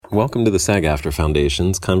Welcome to the SAG-AFTRA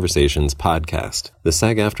Foundation's Conversations podcast. The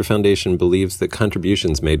SAG-AFTRA Foundation believes that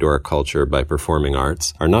contributions made to our culture by performing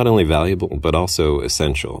arts are not only valuable, but also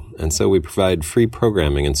essential, and so we provide free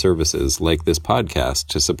programming and services like this podcast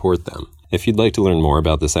to support them. If you'd like to learn more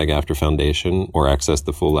about the SAG-AFTRA Foundation or access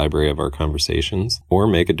the full library of our conversations or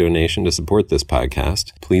make a donation to support this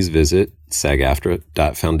podcast, please visit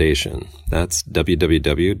sagaftra.foundation. That's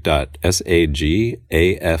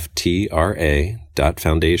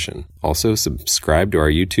www.sagaftra.foundation. Also, subscribe to our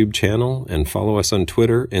YouTube channel and follow us on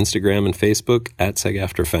Twitter, Instagram, and Facebook at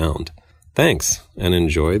SAG-AFTRA Thanks, and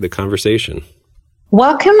enjoy the conversation.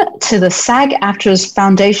 Welcome to the SAG-AFTRA's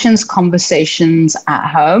Foundation's Conversations at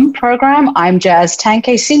Home program. I'm Jazz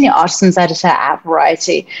Tanke, Senior Artisans Editor at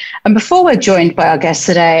Variety. And before we're joined by our guest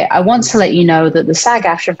today, I want to let you know that the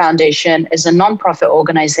SAG-AFTRA Foundation is a nonprofit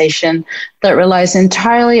organization that relies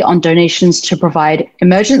entirely on donations to provide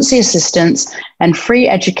emergency assistance and free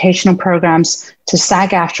educational programs to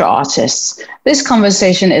SAG-AFTRA artists. This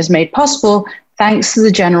conversation is made possible thanks to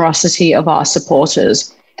the generosity of our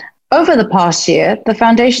supporters. Over the past year, the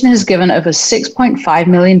foundation has given over $6.5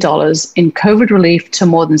 million in COVID relief to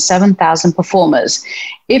more than 7,000 performers.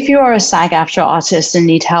 If you are a SAG-AFTRA artist and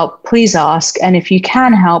need help, please ask. And if you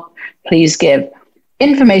can help, please give.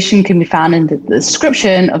 Information can be found in the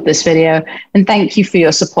description of this video. And thank you for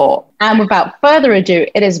your support. And without further ado,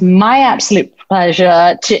 it is my absolute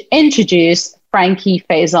pleasure to introduce Frankie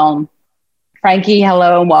Faison. Frankie,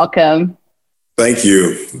 hello and welcome. Thank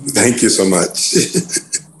you. Thank you so much.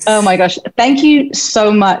 Oh my gosh. Thank you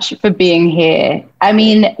so much for being here. I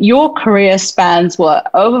mean, your career spans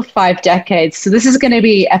over 5 decades. So this is going to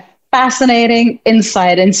be a fascinating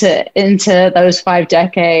insight into those 5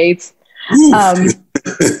 decades.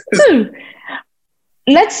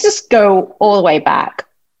 Let's just go all the way back.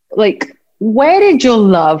 Like, where did your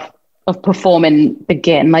love of performing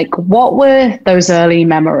begin? Like, what were those early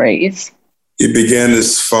memories? It began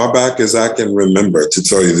as far back as I can remember, to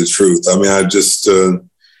tell you the truth. I mean,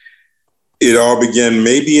 it all began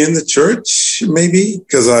maybe in the church,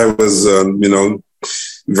 because I was,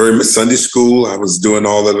 very much Sunday school. I was doing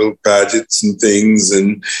all the little pageants and things.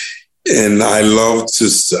 And I loved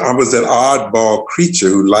I was that oddball creature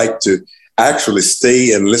who liked to actually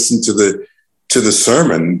stay and listen to the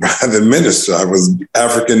sermon by the minister. I was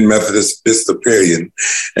African Methodist Episcopalian,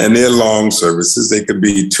 and their long services, they could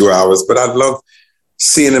be 2 hours, but I loved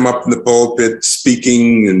seeing him up in the pulpit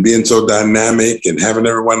speaking and being so dynamic and having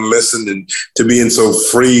everyone listen and to being so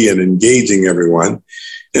free and engaging everyone.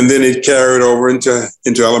 And then it carried over into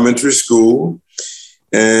elementary school.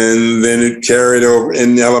 And then it carried over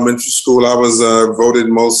in elementary school. I was voted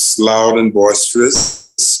most loud and boisterous.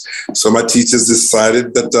 So my teachers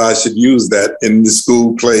decided that I should use that in the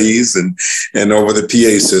school plays and over the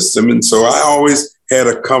PA system. And so I always had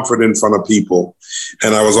a comfort in front of people.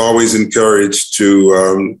 And I was always encouraged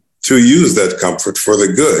to use that comfort for the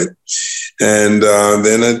good. And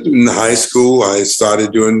then in high school, I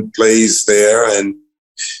started doing plays there, and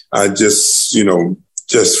I just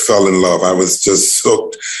fell in love. I was just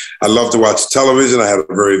hooked. I love to watch television. I had a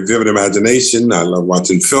very vivid imagination. I love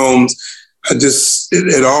watching films.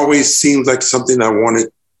 It always seemed like something I wanted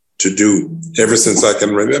to do ever since I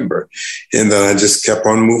can remember. And then I just kept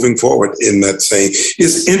on moving forward in that same.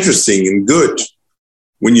 It's interesting and good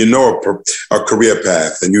when you know a career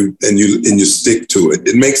path and you stick to it.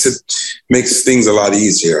 It makes things a lot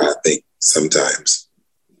easier, I think, sometimes.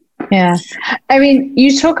 Yeah. I mean,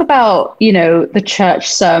 you talk about, the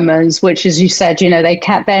church sermons, which, as you said,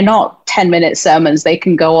 they're not 10-minute sermons. They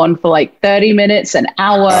can go on for like 30 minutes, an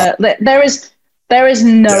hour. There is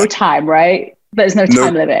no time, right? There's no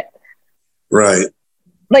time limit. Right.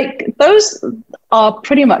 Like, those are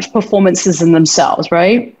pretty much performances in themselves,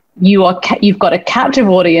 right? You've got a captive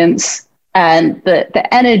audience and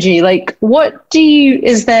the energy. Like,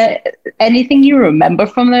 is there anything you remember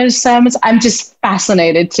from those sermons? I'm just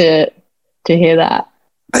fascinated to hear that.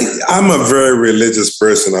 I'm a very religious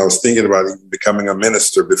person. I was thinking about becoming a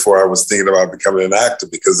minister before I was thinking about becoming an actor,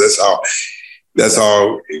 because that's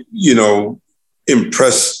how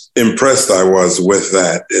impressed I was with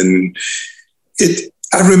that. And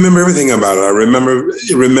I remember everything about it. I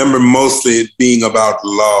remember mostly it being about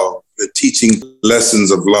love, teaching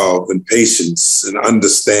lessons of love and patience and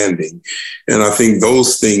understanding. And I think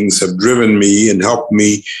those things have driven me and helped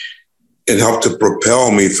to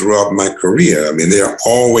propel me throughout my career. I mean, they're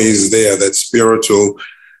always there. That spiritual,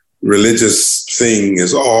 religious thing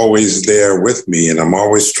is always there with me. And I'm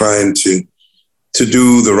always trying to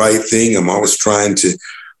do the right thing. I'm always trying to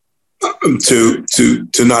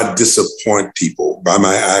not disappoint people by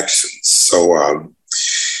my actions. So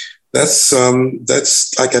that's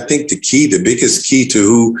like, I think the biggest key to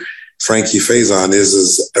who Frankie Faison is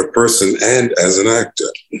as a person and as an actor.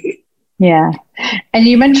 Yeah. And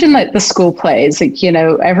you mentioned like the school plays, like, you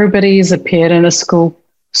know, everybody's appeared in a school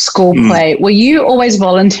play. Were you always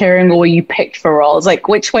volunteering or were you picked for roles? Like,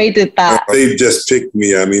 which way did that? They just picked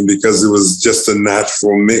me. I mean, because it was just a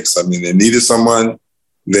natural mix. I mean, they needed someone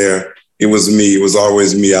there. It was me. It was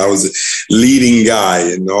always me. I was a leading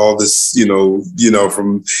guy in all this, you know,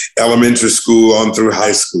 from elementary school on through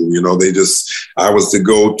high school. You know, I was the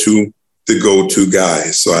go-to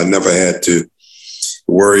guy. So I never had to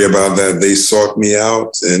worry about that. They sought me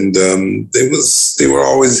out, and they were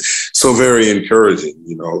always so very encouraging,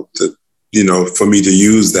 for me to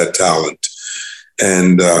use that talent.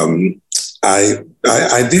 And I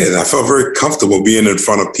did. I felt very comfortable being in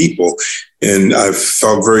front of people, and I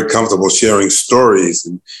felt very comfortable sharing stories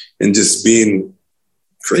and just being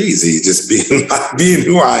crazy, just being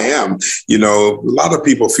who I am. You know, a lot of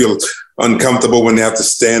people feel uncomfortable when they have to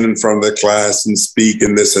stand in front of the class and speak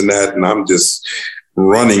and this and that, and I'm just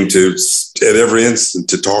running at every instant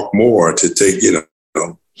to talk more, to take, to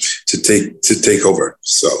take over.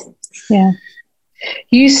 So, yeah.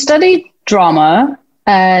 You studied drama,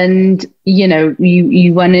 and,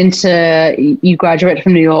 you went you graduated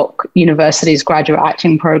from New York University's graduate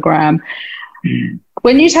acting program.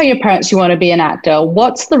 When you tell your parents you want to be an actor,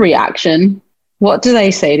 what's the reaction? What do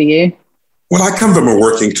they say to you? Well, I come from a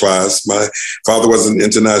working class. My father was an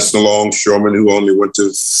international longshoreman who only went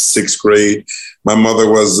to 6th grade. My mother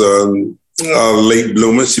was a late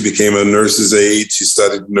bloomer. She became a nurse's aide. She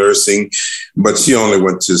studied nursing, but she only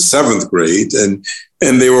went to 7th grade. And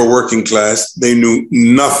they were working class. They knew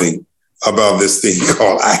nothing about this thing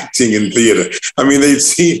called acting and theater. I mean, they'd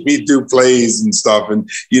seen me do plays and stuff and,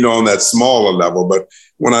 on that smaller level. But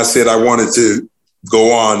when I said I wanted to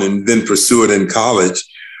go on and then pursue it in college,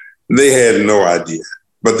 they had no idea,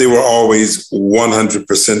 but they were always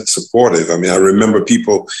 100% supportive. I mean, I remember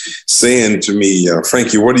people saying to me,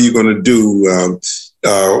 Frankie, what are you going to do?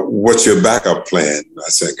 What's your backup plan? I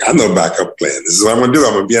said, I got no backup plan. This is what I'm going to do.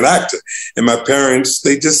 I'm going to be an actor. And my parents,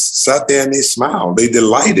 they just sat there and they smiled. They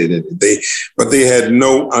delighted in it. But they had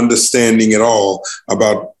no understanding at all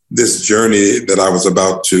about this journey that I was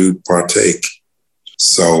about to partake.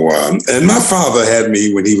 So, and my father had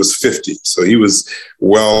me when he was 50. So he was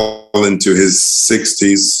well into his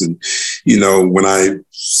 60s. And, when I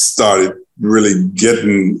started really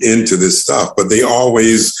getting into this stuff, but they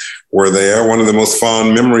always were there. One of the most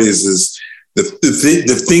fond memories is the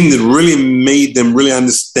thing that really made them really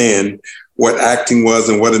understand what acting was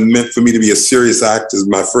and what it meant for me to be a serious actor.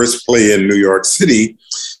 My first play in New York City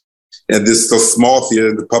at this small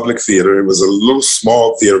theater, the Public Theater. It was a little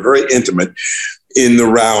small theater, very intimate, in the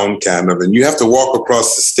round kind of, and you have to walk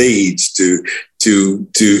across the stage to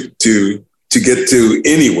get to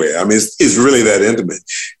anywhere. I mean, it's really that intimate.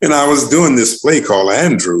 And I was doing this play called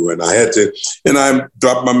Andrew, and I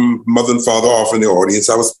dropped my mother and father off in the audience.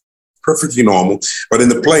 I was perfectly normal, but in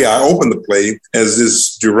the play, I opened the play as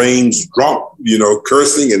this deranged drunk,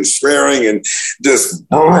 cursing and swearing and just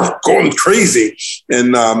going crazy.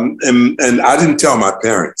 And I didn't tell my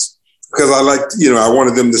parents, because I liked, I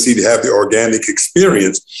wanted them to have the organic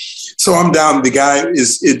experience. So I'm down, the guy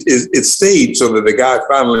it's staged so that the guy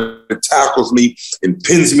finally tackles me and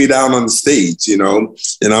pins me down on the stage, and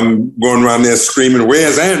I'm going around there screaming,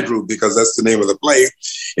 "Where's Andrew?" Because that's the name of the play.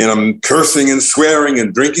 And I'm cursing and swearing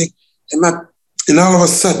and drinking. And all of a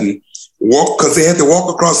sudden, because they had to walk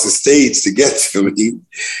across the stage to get to me,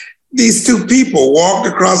 these two people walked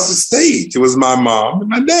across the stage. It was my mom and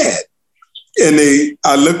my dad. And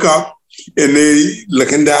I look up, and they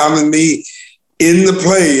looking down at me in the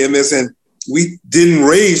play, and they're saying, "We didn't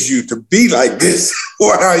raise you to be like this.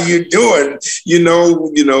 What are you doing?"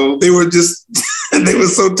 They were just, they were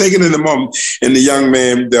so taken in the moment. And the young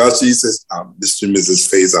man, the usher, he says, "Mr. and Mrs.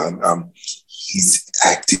 Faison, he's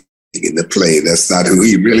acting in the play. That's not who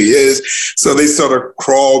he really is." So they sort of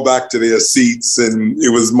crawled back to their seats, and it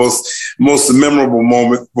was most memorable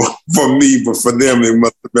moment for me, but for them, it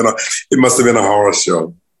must have been a horror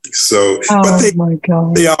show. So, but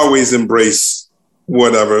they always embrace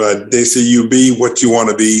whatever. They say, "You be what you want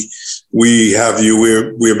to be. We have you.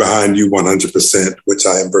 We're behind you 100%," which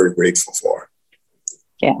I am very grateful for.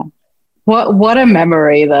 Yeah. What a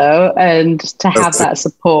memory, though, and to have that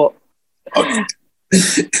support. Okay.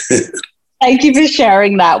 Thank you for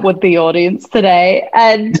sharing that with the audience today.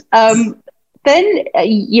 And then,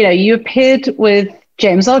 you appeared with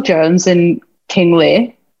James Earl Jones in King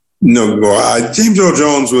Lear. No, James Earl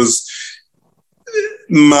Jones was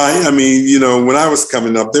when I was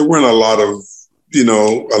coming up, there weren't a lot of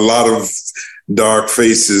dark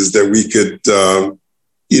faces that we could,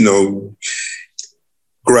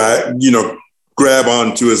 grab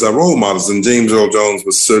onto as our role models. And James Earl Jones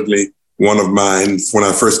was certainly one of mine. When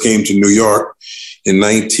I first came to New York in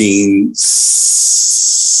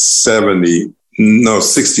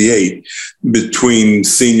 68, between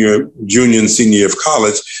junior and senior year of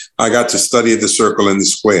college, I got to study at the Circle in the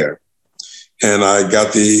Square. And I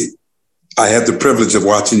had the privilege of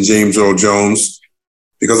watching James Earl Jones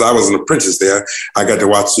because I was an apprentice there. I got to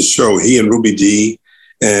watch the show. He and Ruby Dee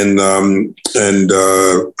and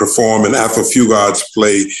perform in Athol Fugard's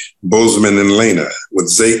play Bozeman and Lena with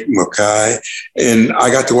Zake Mackay. And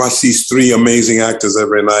I got to watch these three amazing actors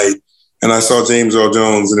every night. And I saw James Earl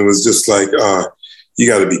Jones, and it was just like, you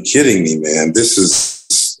got to be kidding me, man. This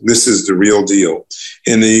is the real deal.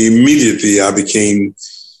 And immediately I became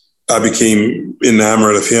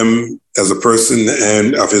enamored of him as a person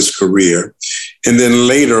and of his career. And then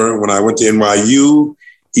later, when I went to NYU,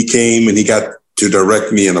 he came and he got to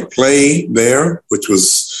direct me in a play there, which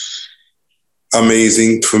was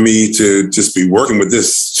amazing for me to just be working with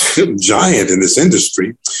this giant in this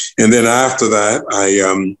industry. And then after that,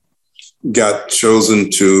 I got chosen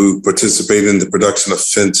to participate in the production of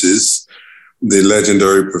Fences, the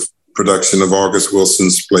legendary production of August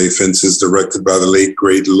Wilson's play Fences, directed by the late,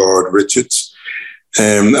 great Lord Richards.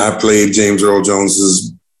 And I played James Earl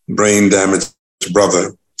Jones's brain-damaged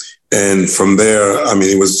brother. And from there,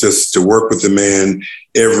 it was just to work with the man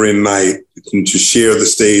every night and to share the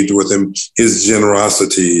stage with him, his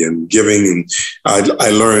generosity and giving. And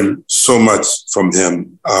I learned so much from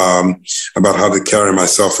him about how to carry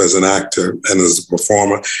myself as an actor and as a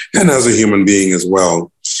performer and as a human being as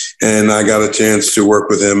well. And I got a chance to work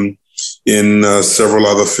with him in several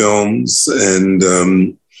other films. And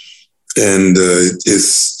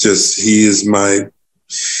it's just, he's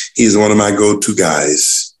one of my go-to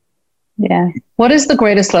guys. Yeah. What is the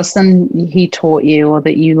greatest lesson he taught you or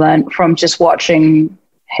that you learned from just watching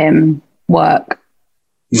him work?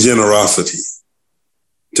 Generosity.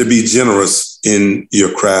 To be generous in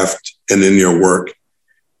your craft and in your work.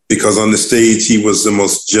 Because on the stage, he was the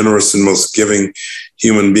most generous and most giving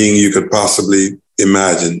human being you could possibly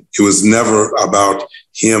imagine. It was never about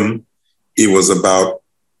him. It was about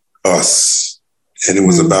us. And it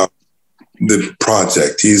was about the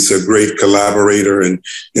project. He's a great collaborator and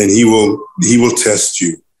he will test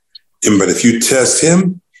you. But if you test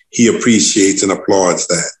him, he appreciates and applauds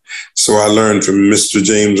that. So I learned from Mr.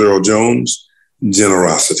 James Earl Jones,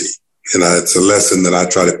 generosity. And it's a lesson that I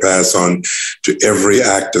try to pass on to every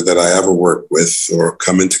actor that I ever work with or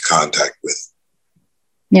come into contact with.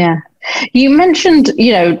 Yeah. You mentioned,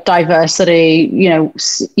 diversity,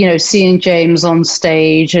 seeing James on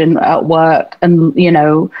stage and at work and,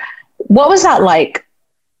 what was that like,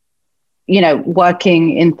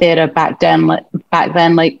 working in theater back then,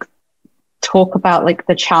 like talk about like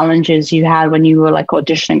the challenges you had when you were like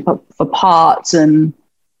auditioning for parts and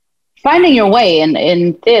finding your way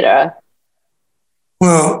in theater?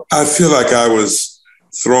 Well, I feel like I was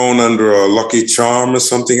thrown under a lucky charm or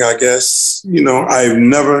something, I guess. I've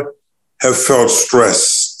never have felt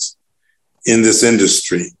stressed in this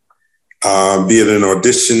industry, be it an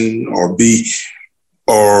audition or be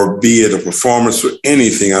it a performance or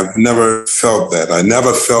anything. I've never felt that. I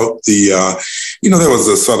never felt the, there was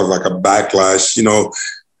a sort of like a backlash.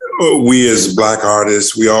 We as Black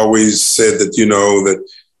artists, we always said that, that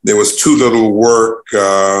there was too little work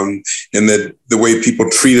and that the way people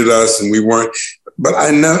treated us and we weren't. But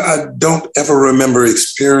I don't ever remember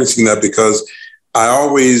experiencing that because I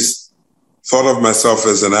always thought of myself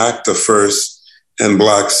as an actor first and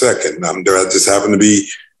Black second. I just happened to be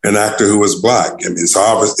an actor who was Black. It's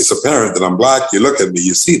obvious, it's apparent that I'm Black. You look at me,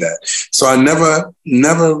 you see that. So I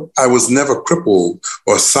was never crippled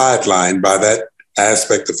or sidelined by that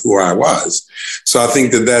aspect of who I was. So I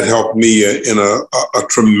think that helped me in a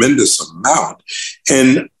tremendous amount.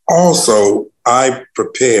 And also I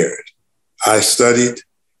prepared, I studied,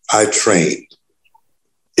 I trained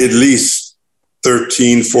at least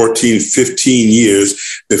 13, 14, 15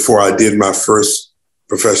 years before I did my first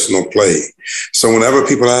professional play. So whenever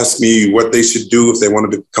people ask me what they should do if they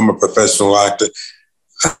want to become a professional actor,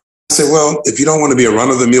 I say, well, if you don't want to be a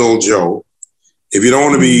run-of-the-mill Joe, if you don't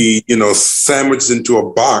want to be, sandwiched into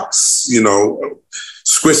a box,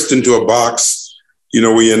 squished into a box,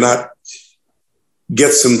 where you're not,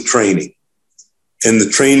 get some training. And the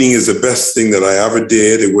training is the best thing that I ever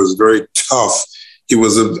did. It was very tough. It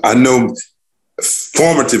was,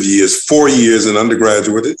 formative years, 4 years in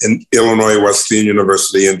undergraduate in Illinois Wesleyan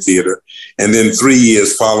University in theater, and then 3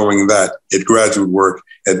 years following that at graduate work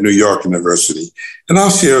at New York University. And I'll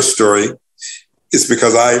share a story. It's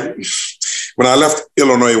because when I left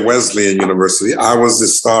Illinois Wesleyan University, I was the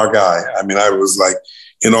star guy. I mean, I was like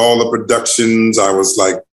in all the productions, I was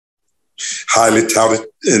like highly touted,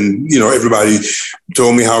 and, you know, everybody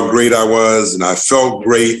told me how great I was, and I felt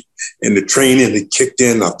great, and the training had kicked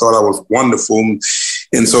in. I thought I was wonderful.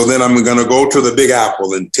 And so then I'm going to go to the Big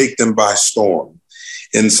Apple and take them by storm.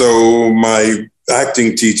 And so my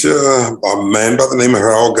acting teacher, a man by the name of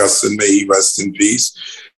Harold Gustin, may he rest in peace,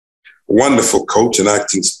 wonderful coach and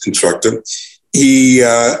acting instructor, he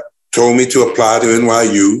told me to apply to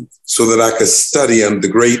NYU so that I could study under the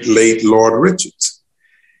great late Lord Richards.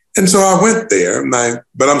 And so I went there,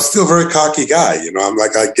 but I'm still a very cocky guy. You know, I'm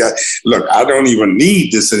like, look, I don't even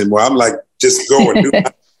need this anymore. I'm like, just go and do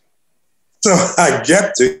it. So I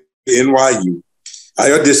get to NYU.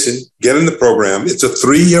 I audition, get in the program. It's a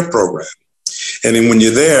 3-year program. And then when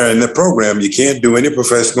you're there in the program, you can't do any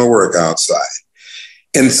professional work outside.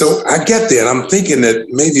 And so I get there, and I'm thinking that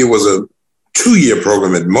maybe it was a 2-year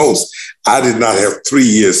program at most. I did not have 3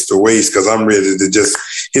 years to waste because I'm ready to just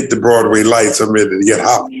hit the Broadway lights. I'm ready to get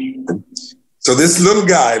hot. So this little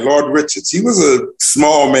guy, Lord Richards, he was a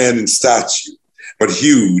small man in stature, but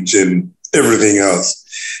huge and everything else.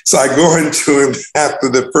 So I go into him after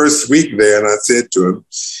the first week there, and I said to him,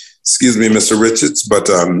 "Excuse me, Mr. Richards, but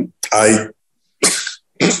I'm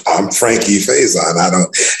Frankie Faison. I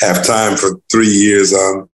don't have time for 3 years.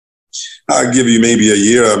 I'll give you maybe a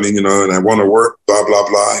year. I mean, you know, and I want to work, blah, blah,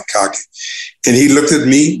 blah," and cocky. And he looked at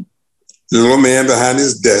me, the little man behind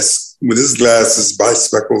his desk with his glasses,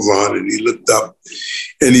 bifocals on, and he looked up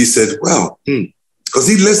and he said, "Well, because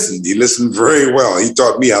he listened very well. He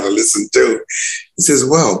taught me how to listen too." He says,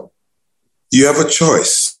 "Well, you have a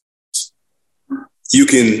choice. You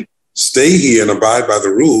can stay here and abide by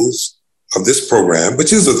the rules of this program,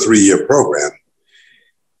 which is a 3-year program.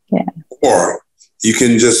 Yeah. Or you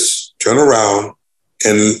can just turn around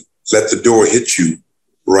and let the door hit you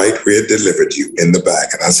right where it delivered you, in the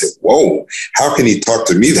back." And I said, "Whoa, how can he talk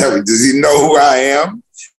to me that way? Does he know who I am?"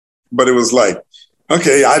 But it was like,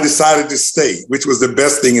 okay, I decided to stay, which was the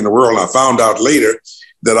best thing in the world. I found out later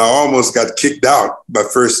that I almost got kicked out my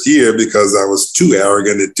first year because I was too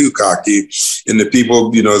arrogant and too cocky. And the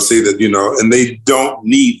people, you know, say that, you know, and they don't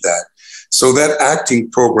need that. So that acting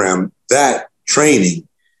program, that training,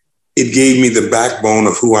 it gave me the backbone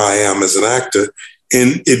of who I am as an actor.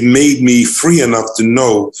 And it made me free enough to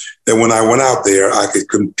know that when I went out there, I could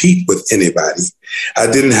compete with anybody. I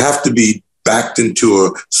didn't have to be backed into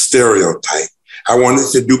a stereotype. I wanted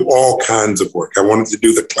to do all kinds of work. I wanted to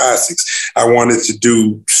do the classics. I wanted to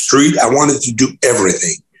do street. I wanted to do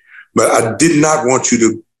everything. But I did not want you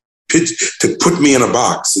to put me in a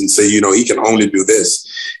box and say, you know, he can only do this.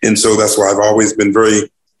 And so that's why I've always been very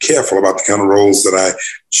careful about the kind of roles that I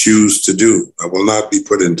choose to do. I will not be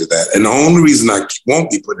put into that. And the only reason I won't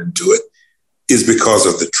be put into it is because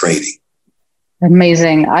of the training.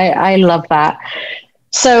 Amazing. I love that.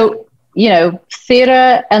 So, you know,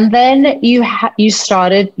 theater, and then you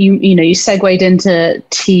started, you segued into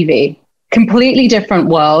TV, completely different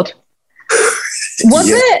world. Was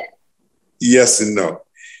it? Yes and no.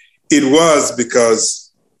 It was,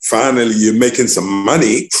 because finally you're making some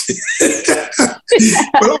money,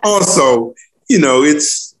 but also, you know,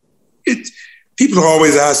 it's people are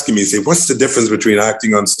always asking me, say, what's the difference between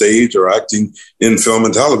acting on stage or acting in film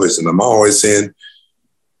and television? I'm always saying,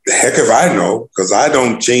 the heck if I know, because I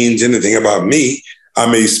don't change anything about me. I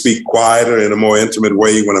may speak quieter in a more intimate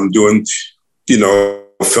way when I'm doing, you know,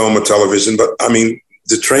 film or television, but I mean,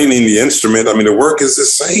 the training, the instrument, I mean, the work is the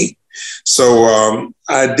same. So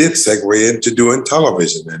I did segue into doing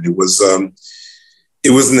television, and it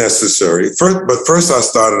was necessary. But first I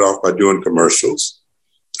started off by doing commercials.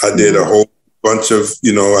 I did a whole bunch of,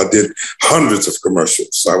 you know, I did hundreds of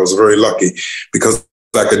commercials. I was very lucky because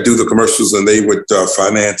I could do the commercials and they would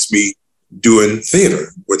finance me doing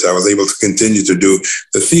theater, which I was able to continue to do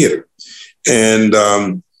the theater. And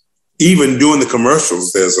even doing the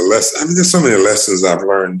commercials, there's a lesson. I mean, there's so many lessons I've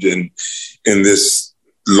learned in this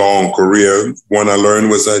long career. One I learned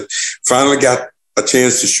was I finally got a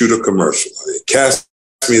chance to shoot a commercial. They cast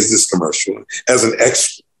me as this commercial, as an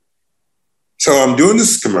extra. So I'm doing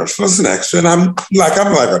this commercial as an extra, and I'm like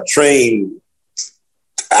a trained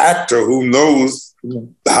actor who knows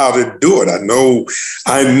how to do it. I know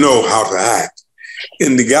how to act.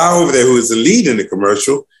 And the guy over there who is the lead in the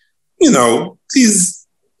commercial, you know, he's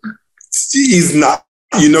not,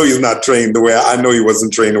 you know, he's not trained the way I know he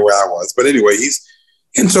wasn't trained the way I was. But anyway,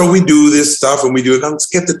 and so we do this stuff and we do it. I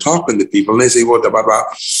just get to talking to people and they say, what about?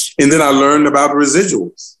 And then I learned about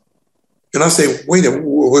residuals. And I say, wait,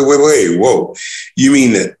 whoa. You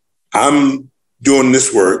mean that I'm doing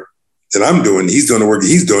this work that I'm doing. He's doing the work that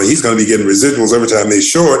he's doing. He's going to be getting residuals every time they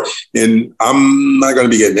show it, and I'm not going to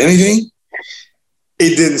be getting anything.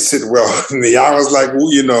 It didn't sit well with me. I was like, well,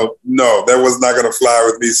 no, that was not going to fly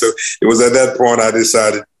with me. So it was at that point I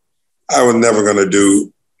decided I was never going to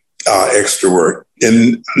do extra work.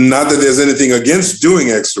 And not that there's anything against doing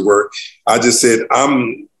extra work. I just said, I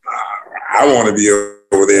want to be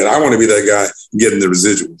over there. And I want to be that guy getting the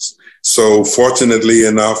residuals. So fortunately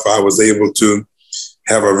enough, I was able to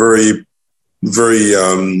have a very, very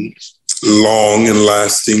long and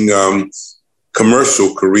lasting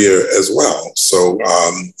commercial career as well. So,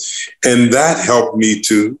 and that helped me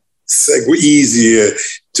to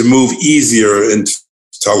move easier into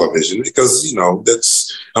television because,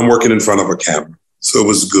 I'm working in front of a camera. So it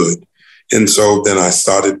was good. And so then I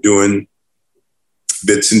started doing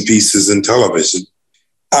bits and pieces in television.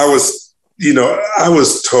 I was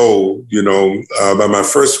told, by my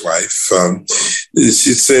first wife, she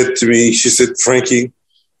said to me, Frankie,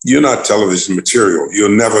 you're not television material.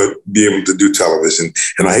 You'll never be able to do television.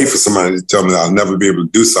 And I hate for somebody to tell me that I'll never be able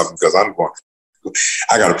to do something because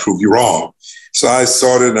I got to prove you wrong. So I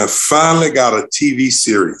started and I finally got a TV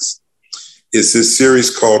series. It's this series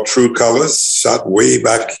called True Colors, shot way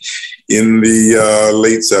back in the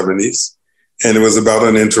late 70s. And it was about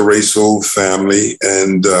an interracial family.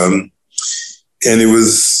 And it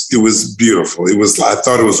was beautiful. I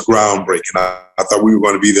thought it was groundbreaking. I thought we were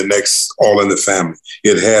going to be the next All in the Family.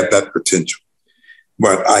 It had that potential.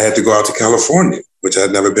 But I had to go out to California, which I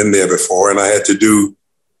had never been there before, and I had to do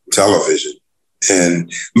television.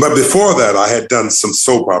 But before that, I had done some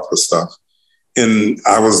soap opera stuff. And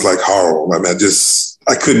I was like horrible. I mean,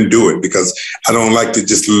 I couldn't do it because I don't like to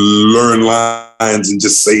just learn lines and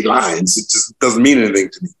just say lines. It just doesn't mean anything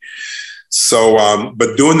to me. So,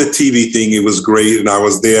 but doing the TV thing, it was great. And I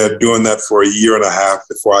was there doing that for a year and a half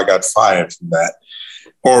before I got fired from that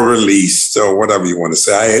or released or whatever you want to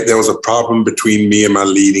say. There was a problem between me and my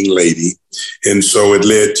leading lady. And so it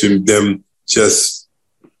led to them just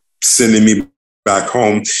sending me back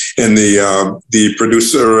home. And the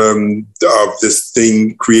producer of this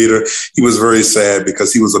thing, creator, he was very sad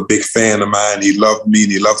because he was a big fan of mine. He loved me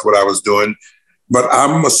and he loved what I was doing. But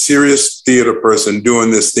I'm a serious theater person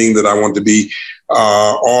doing this thing that I want to be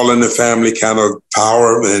all in the family kind of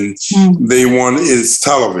power. And they want is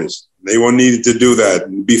television. They needed to do that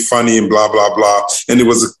and be funny and blah, blah, blah. And it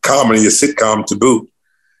was a comedy, a sitcom to boot.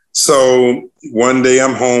 So one day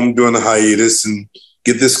I'm home doing a hiatus and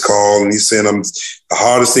get this call. And he's saying, the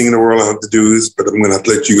hardest thing in the world I have to do is, but I'm going to have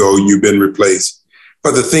to let you go. You've been replaced.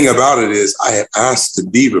 But the thing about it is I had asked to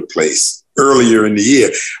be replaced earlier in the year.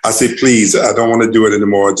 I said, please, I don't want to do it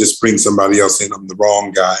anymore. Just bring somebody else in. I'm the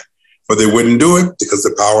wrong guy. But they wouldn't do it because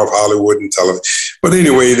the power of Hollywood and television. But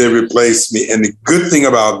anyway, they replaced me. And the good thing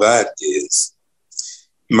about that is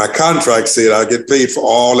my contract said I get paid for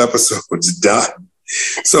all episodes done.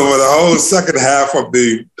 So for the whole second half of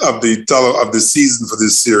the season for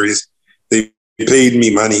this series, they paid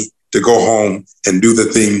me money to go home and do the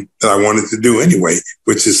thing that I wanted to do anyway,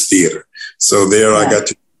 which is theater. So there I got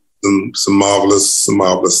to some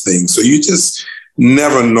marvelous things. So you just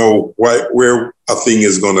never know where a thing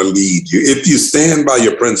is going to lead you. If you stand by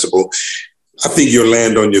your principle, I think you'll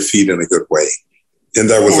land on your feet in a good way. And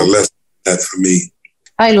that was a lesson for me.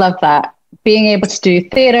 I love that. Being able to do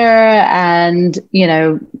theater and,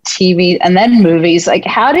 TV and then movies, like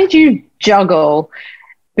how did you juggle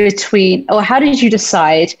how did you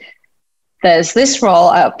decide there's this role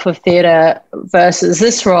up for theater versus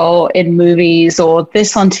this role in movies or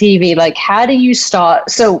this on TV? Like, how do you start?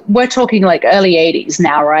 So we're talking like early 80s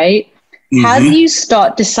now, right? Mm-hmm. How do you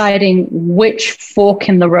start deciding which fork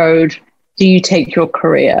in the road do you take your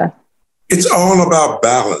career? It's all about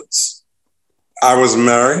balance. I was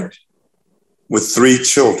married with 3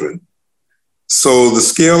 children. So the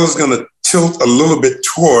scale is going to tilt a little bit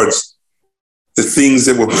towards the things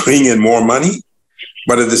that will bring in more money.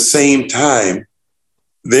 But at the same time,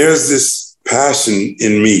 there's this passion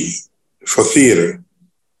in me for theater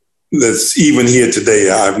that's even here today.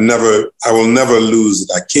 I will never lose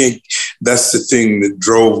it. That's the thing that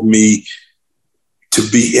drove me to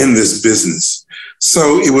be in this business.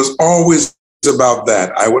 So it was always about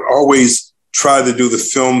that. I would always try to do the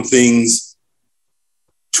film things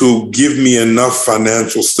to give me enough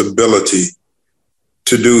financial stability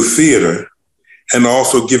to do theater, and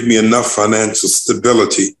also give me enough financial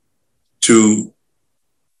stability to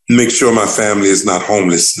make sure my family is not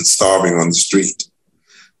homeless and starving on the street.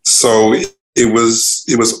 So it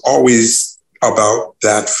was always about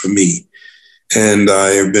that for me. And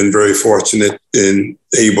I have been very fortunate and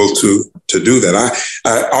able to do that.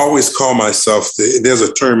 I always call myself, there's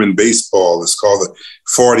a term in baseball, it's called the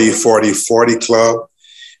 40-40-40 club.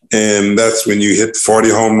 And that's when you hit 40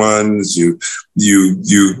 home runs, you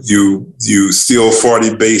steal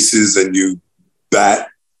 40 bases, and you bat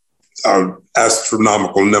an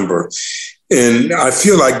astronomical number. And I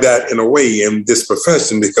feel like that in a way in this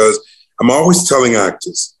profession, because I'm always telling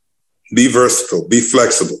actors, be versatile, be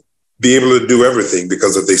flexible, be able to do everything,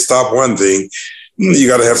 because if they stop one thing, you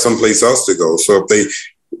got to have someplace else to go. So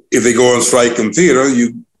if they go on strike in theater,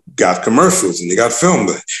 you got commercials and you got film.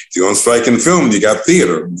 If you go on strike in film, you got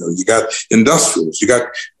theater, you got industrials, you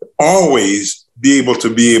got always be able to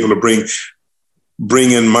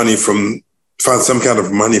bring in money find some kind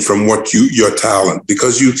of money from what your talent,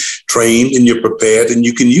 because you trained and you're prepared and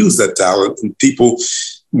you can use that talent, and people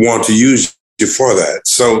want to use you for that.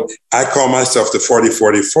 So I call myself the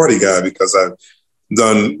 40-40-40 guy, because I've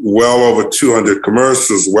done well over 200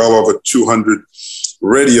 commercials, well over 200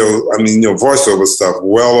 voiceover stuff,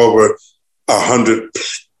 well over 100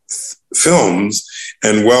 films,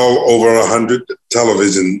 and well over 100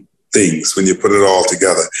 television things when you put it all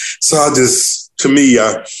together. So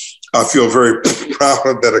I feel very proud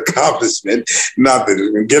of that accomplishment. Not that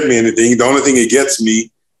it can get me anything. The only thing it gets me,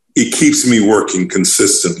 it keeps me working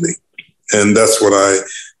consistently. And that's what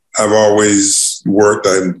I've always worked.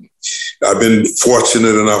 I've been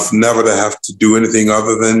fortunate enough never to have to do anything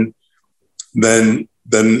other than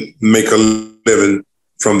make a living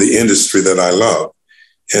from the industry that I love.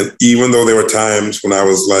 And even though there were times when I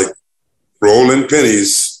was like rolling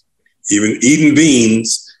pennies, even eating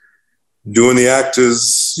beans, doing the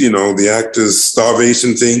actors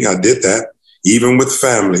starvation thing, I did that, even with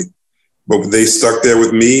family. But they stuck there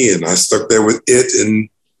with me, and I stuck there with it, and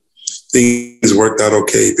things worked out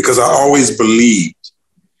okay, because I always believed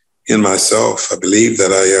in myself. I believed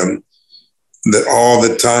that that all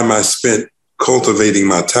the time I spent cultivating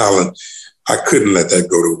my talent, I couldn't let that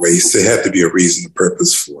go to waste. There had to be a reason, a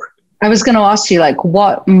purpose for it. I was going to ask you, like,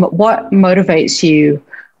 what motivates you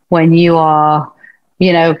when you are,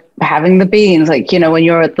 having the beans, like, when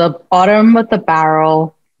you're at the bottom of the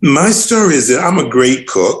barrel? My story is that I'm a great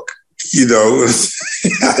cook. I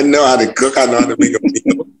know how to cook. I know how to make a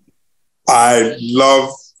meal. I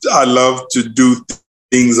love to do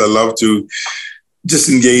things. I love to just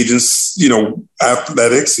engage in,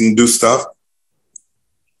 athletics and do stuff.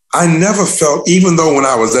 I never felt, even though when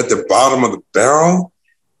I was at the bottom of the barrel,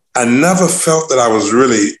 I never felt that I was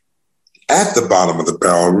really at the bottom of the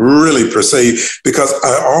barrel, really per se, because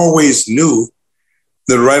I always knew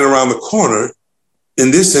that right around the corner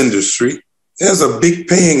in this industry, there's a big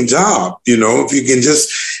paying job, if you can just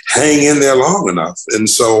hang in there long enough. And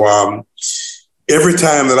so every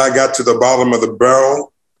time that I got to the bottom of the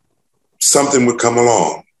barrel, something would come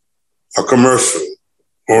along, a commercial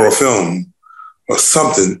or a film or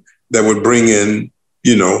something that would bring in,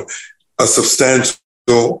 a substantial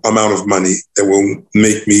amount of money that will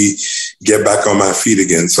make me get back on my feet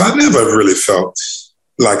again. So I never really felt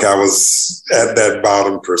like I was at that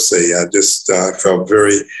bottom per se. I just felt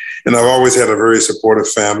and I've always had a very supportive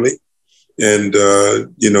family, and,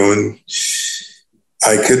 and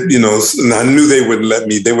I could, and I knew they wouldn't let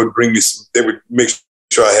me, they would make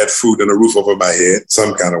sure I had food and a roof over my head,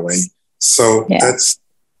 some kind of way. So that's,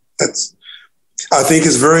 I think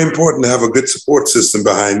it's very important to have a good support system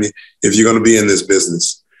behind you if you're going to be in this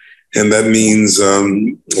business. And that means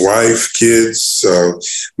wife, kids,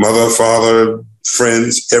 mother, father,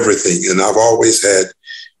 friends, everything. And I've always had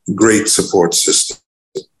great support system.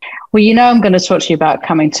 Well, I'm going to talk to you about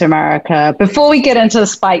Coming to America. Before we get into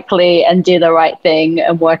Spike Lee and Do the Right Thing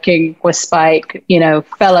and working with Spike,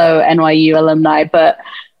 fellow NYU alumni, but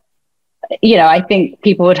I think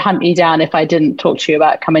people would hunt me down if I didn't talk to you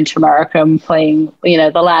about Coming to America and playing, the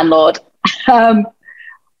landlord.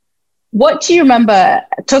 What do you remember?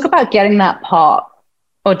 Talk about getting that part,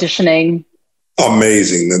 auditioning.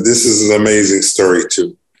 Amazing. Now, this is an amazing story,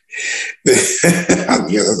 too.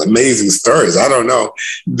 There's amazing stories. I don't know.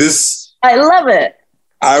 I love it.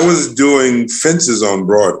 I was doing Fences on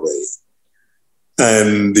Broadway,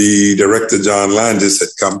 and the director, John Landis, had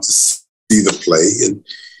come to see the play, and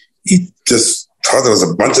he just thought there was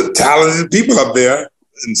a bunch of talented people up there.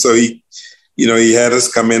 And so he had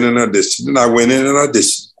us come in and audition, and I went in and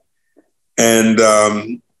auditioned. And,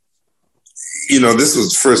 this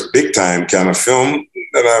was the first big time kind of film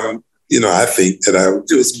that I think that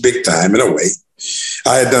it was big time in a way.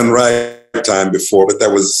 I had done Ragtime before, but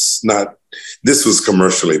this was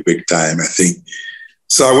commercially big time, I think.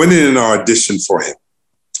 So I went in and auditioned for him.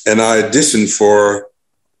 And I auditioned for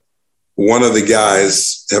one of the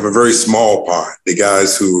guys have a very small part. The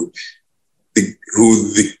guys who the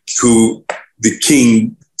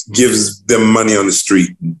king gives them money on the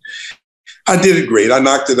street. And I did it great. I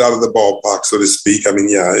knocked it out of the ballpark, so to speak. I mean,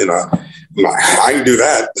 yeah, you know, I can do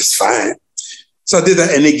that. That's fine. So I did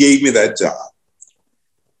that, and they gave me that job.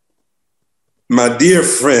 My dear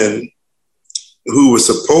friend, who was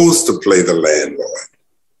supposed to play the landlord,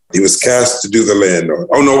 he was cast to do the landlord.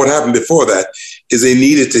 Oh no, what happened before that is they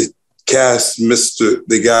needed to cast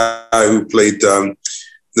the guy who played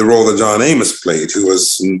the role that John Amos played, who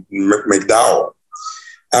was McDowell.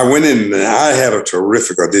 I went in and I had a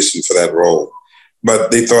terrific audition for that role,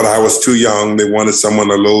 but they thought I was too young. They wanted someone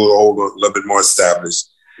a little older, a little bit more established.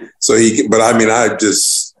 So I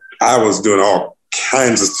was doing all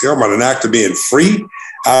kinds of stuff. About an actor being free.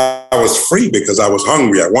 I was free because I was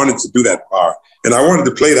hungry. I wanted to do that part and I wanted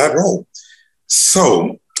to play that role.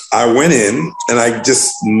 So I went in and I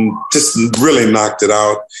just really knocked it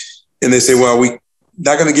out. And they say, well, we're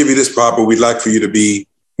not going to give you this part, but we'd like for you to be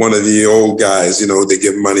one of the old guys, you know, they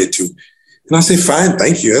give money to. And I say, fine,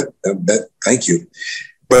 thank you. Thank you.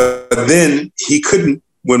 But then he couldn't,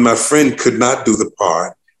 when my friend could not do the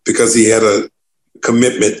part because he had a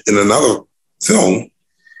commitment in another film,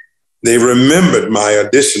 they remembered my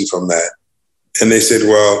audition from that. And they said,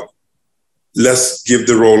 well, let's give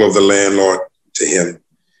the role of the landlord to him.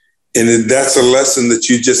 And that's a lesson that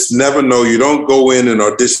you just never know. You don't go in and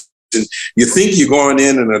audition. You think you're going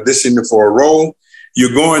in and auditioning for a role.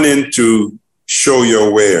 You're going in to show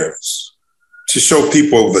your wares, to show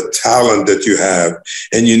people the talent that you have,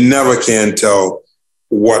 and you never can tell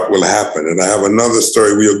what will happen. And I have another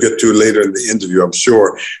story we'll get to later in the interview, I'm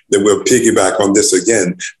sure, that we'll piggyback on this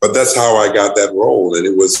again. But that's how I got that role. And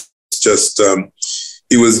it was just one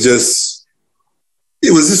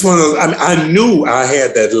of those, I knew I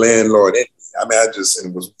had that landlord in me. I mean, it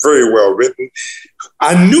was very well written.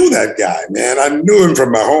 I knew that guy, man. I knew him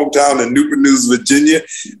from my hometown in Newport News, Virginia.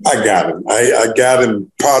 I got him. I got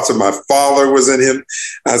him. Parts of my father was in him.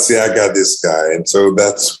 I say, I got this guy. And so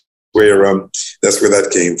that's where that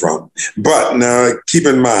came from. But now keep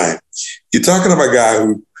in mind, you're talking about a guy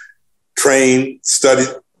who trained, studied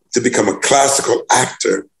to become a classical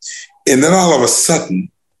actor. And then all of a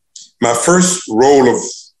sudden, my first role of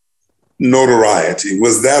notoriety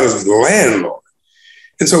was that of the landlord.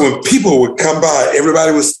 And so when people would come by,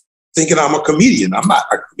 everybody was thinking I'm a comedian. I'm not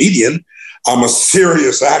a comedian. I'm a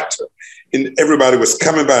serious actor. And everybody was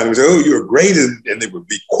coming by and would say, oh, you're great. And they would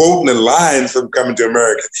be quoting the lines from Coming to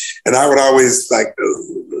America. And I would always like,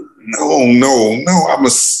 no.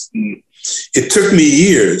 It took me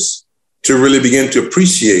years to really begin to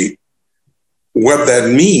appreciate what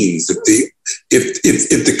that means. If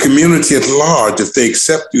the community at large, if they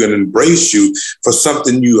accept you and embrace you for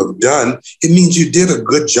something you have done, it means you did a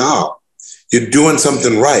good job. You're doing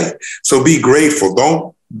something right. So be grateful.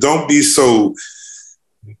 Don't be so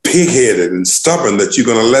pig-headed and stubborn that you're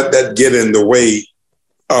going to let that get in the way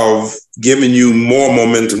of giving you more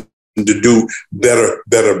momentum to do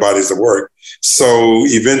better bodies of work. So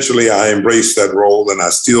eventually I embraced that role, and I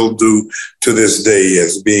still do to this day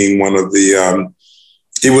as being one of the,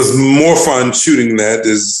 it was more fun shooting that,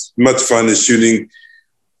 as much fun as shooting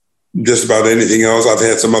just about anything else. I've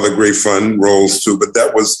had some other great fun roles too, but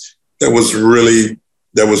that was really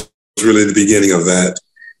the beginning of that.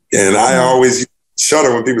 And I always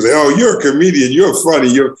shudder when people say, oh, you're a comedian, you're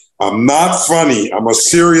funny. I'm not funny. I'm a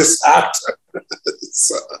serious actor.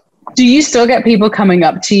 So. Do you still get people coming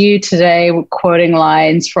up to you today quoting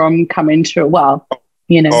lines from Coming to,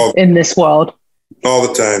 in this world? All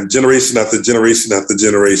the time, generation after generation after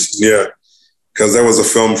generation. Yeah, because that was a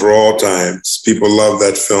film for all times. People love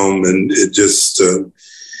that film, and it just, and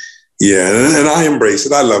I embrace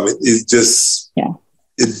it. I love it. It just,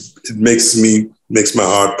 it makes my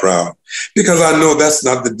heart proud, because I know that's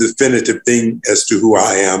not the definitive thing as to who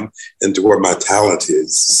I am and to what my talent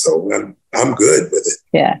is. So I'm good with it.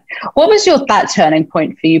 Yeah. What was that turning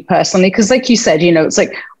point for you personally? Because like you said, it's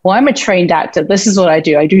like, well, I'm a trained actor. This is what I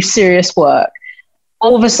do. I do serious work.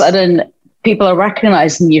 All of a sudden, people are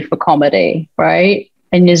recognizing you for comedy, right?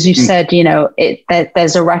 And as you said,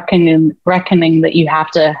 there's a reckoning that you have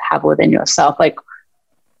to have within yourself. Like,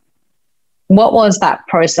 what was that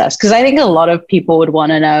process? Because I think a lot of people would want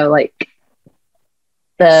to know, like,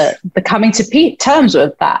 the coming to terms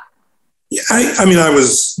with that. Yeah, I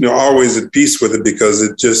was always at peace with it, because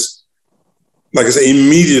it just, like I say,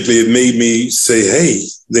 immediately it made me say, hey,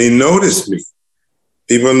 they noticed me.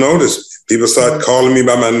 People noticed me. People start calling me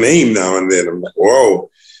by my name now and then. I'm like, whoa.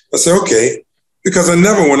 I said, okay. Because I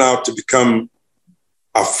never went out to become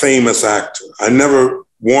a famous actor. I never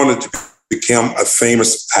wanted to become a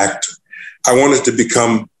famous actor. I wanted to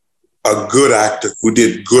become a good actor who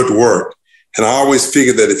did good work. And I always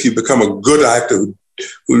figured that if you become a good actor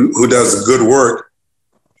who does good work,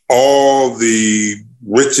 all the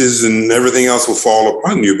riches and everything else will fall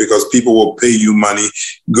upon you because people will pay you money,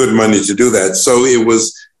 good money to do that. So it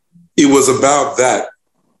was about that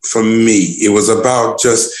for me. It was about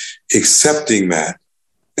just accepting that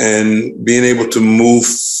and being able to move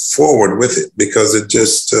forward with it because it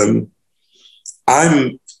just,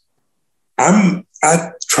 I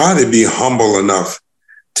try to be humble enough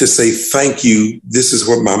to say, thank you. This is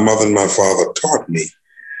what my mother and my father taught me,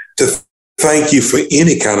 to thank you for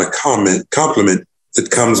any kind of compliment that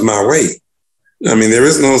comes my way. I mean, there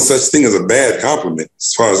is no such thing as a bad compliment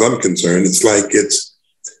as far as I'm concerned. It's like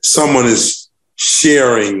someone is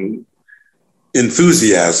sharing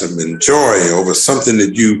enthusiasm and joy over something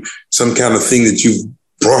some kind of thing that you've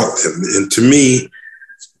brought them. And to me,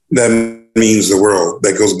 that means the world.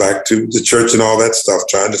 That goes back to the church and all that stuff,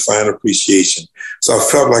 trying to find appreciation. So I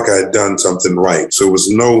felt like I had done something right. So it was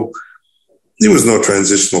no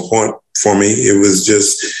transitional point for me. It was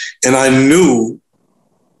just, and I knew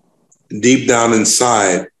deep down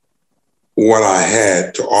inside what I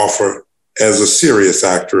had to offer as a serious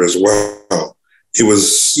actor as well. It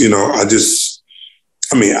was, I did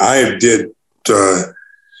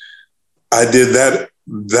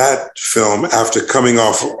that film after coming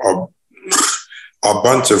off a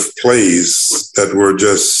bunch of plays that were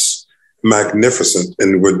just magnificent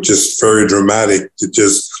and were just very dramatic. To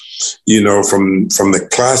just, from the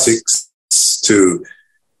classics to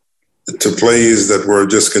plays that were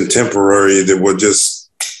just contemporary, that would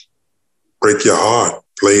just break your heart.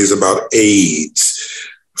 Plays about AIDS,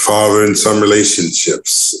 father and son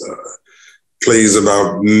relationships, plays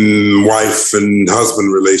about wife and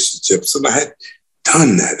husband relationships. And I had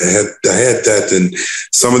done that. I had that. And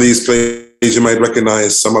some of these plays you might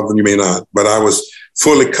recognize, some of them you may not. But I was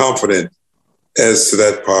fully confident as to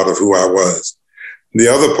that part of who I was. The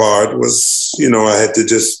other part was, I had to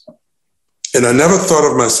just, and I never thought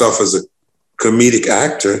of myself as a comedic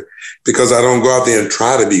actor because I don't go out there and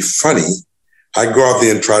try to be funny. I go out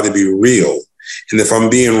there and try to be real. And if I'm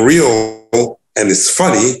being real and it's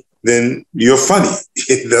funny, then you're funny.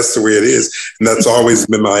 That's the way it is. And that's always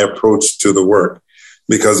been my approach to the work.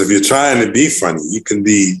 Because if you're trying to be funny, you can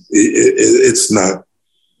be, that's not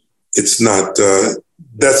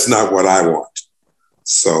what I want.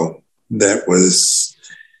 So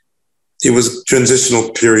transitional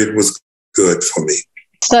period was good for me.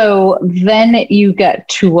 So then you get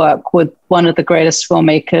to work with one of the greatest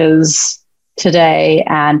filmmakers today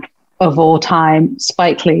and of all time,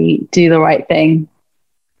 Spike Lee, Do the Right Thing.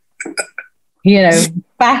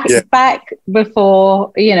 Back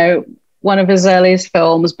before, one of his earliest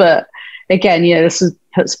films, but again, this has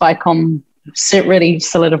put Spike on, really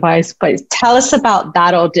solidifies. But tell us about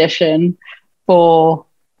that audition for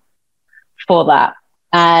that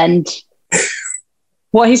and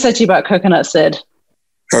what he said to you about Coconut Sid.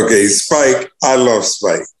 Okay, Spike, I love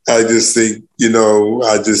Spike. I just think,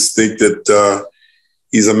 that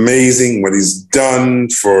he's amazing. What he's done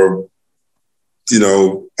for,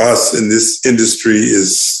 us in this industry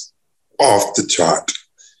is off the chart.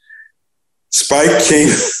 Spike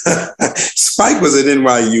was at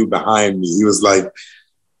NYU behind me. He was like,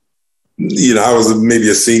 I was maybe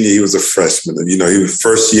a senior. He was a freshman. He was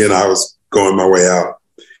first year and I was going my way out.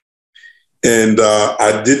 And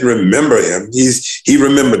I didn't remember him. He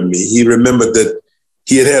remembered me. He remembered that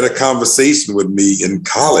he had a conversation with me in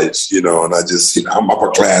college, and I just, I'm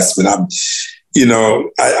upperclassman.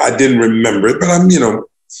 I didn't remember it, but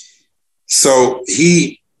so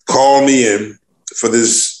he called me in for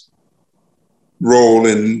this role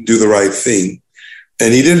in Do the Right Thing.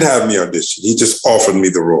 And he didn't have me audition. He just offered me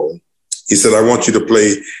the role. He said, I want you to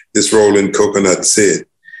play this role in Coconut Sid.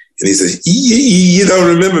 And he said, you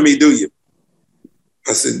don't remember me, do you?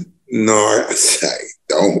 I said, no, I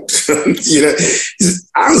don't. He said,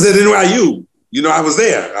 I was at NYU. I was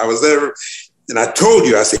there. And I told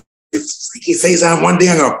you, I said, if Freaky Faison, one day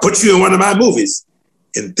I'm going to put you in one of my movies.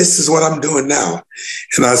 And this is what I'm doing now.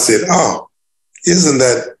 And I said, oh, isn't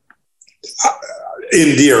that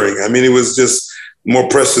endearing? I mean, it was just more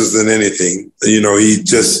precious than anything.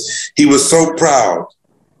 He was so proud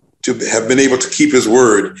to have been able to keep his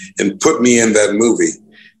word and put me in that movie.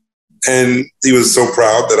 And he was so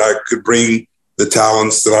proud that I could bring the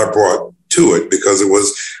talents that I brought to it because it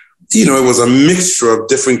was, it was a mixture of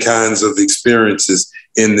different kinds of experiences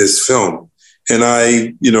in this film. And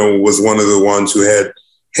I, was one of the ones who had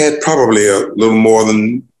probably a little more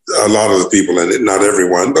than a lot of the people in it, not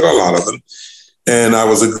everyone, but a lot of them. And I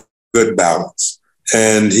was a good balance.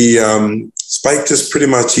 And Spike just pretty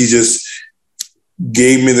much, he just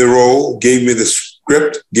gave me the role, gave me the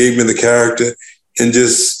script, gave me the character, and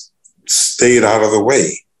just stayed out of the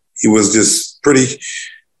way. He was pretty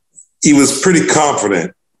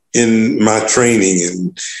confident in my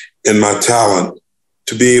training and my talent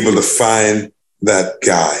to be able to find that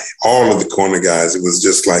guy. All of the corner guys, it was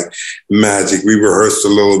just like magic. We rehearsed a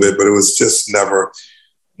little bit, but it was just never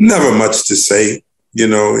much to say,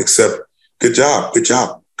 except good job,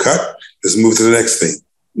 cut, let's move to the next thing.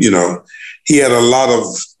 He had a lot of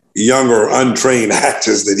younger, untrained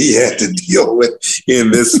actors that he had to deal with in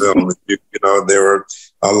this film. There were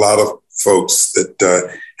a lot of folks that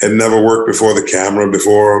had never worked before the camera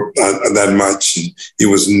before that much. And he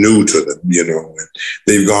was new to them, and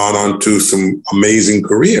they've gone on to some amazing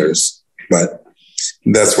careers. But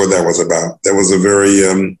that's what that was about. That was a very,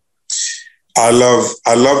 I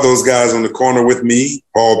love those guys on the corner with me.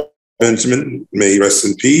 Paul Benjamin, may he rest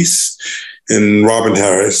in peace. And Robin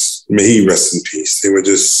Harris, may he rest in peace. It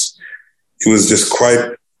was just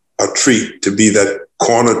quite a treat to be that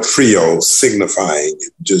corner trio signifying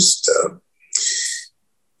in just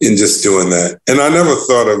doing that. And I never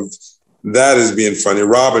thought of that as being funny.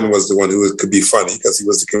 Robin was the one who could be funny because he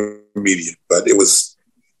was a comedian, but it was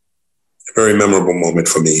a very memorable moment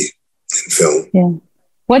for me in film. Yeah.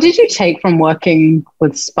 What did you take from working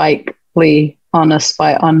with Spike Lee on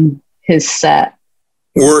his set?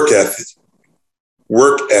 Work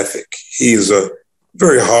ethic. He's a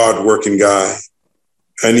very hard-working guy,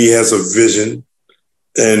 and he has a vision,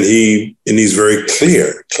 and he's very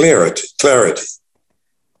clarity.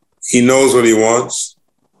 He knows what he wants,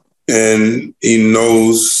 and he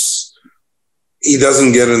knows he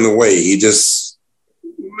doesn't get in the way.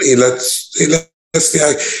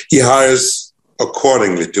 He hires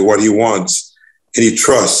accordingly to what he wants, and he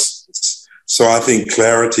trusts. So I think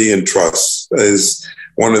clarity and trust is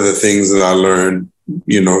one of the things that I learned,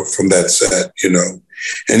 from that set,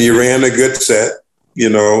 and he ran a good set,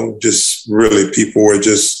 just really people were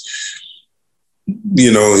just,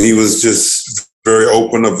 he was just very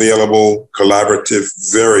open, available, collaborative,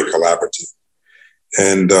 very collaborative.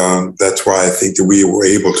 And that's why I think that we were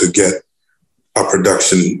able to get a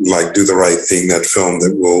production like Do the Right Thing, that film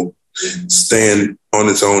that will stand on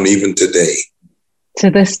its own even today. To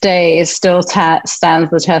this day, it still stands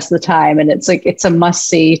the test of time, and it's a must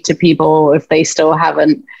see to people if they still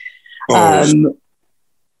haven't, if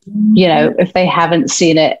they haven't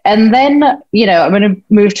seen it. And then, I'm going to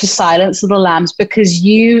move to Silence of the Lambs, because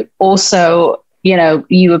you also,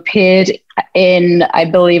 you appeared in, I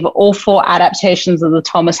believe, all 4 adaptations of the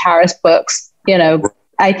Thomas Harris books.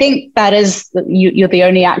 I think that is you're the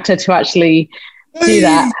only actor to actually do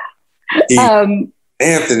that.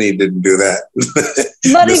 Anthony didn't do that.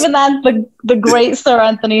 Not even that, the great Sir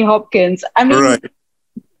Anthony Hopkins. I mean, right.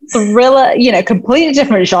 Thriller, completely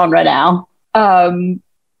different genre now.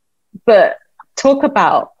 But talk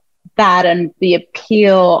about that and the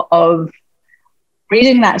appeal of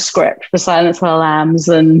reading that script for Silence of the Lambs.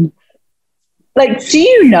 And do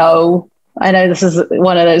you know, I know this is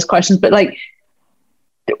one of those questions, but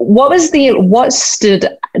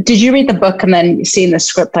did you read the book and then seeing the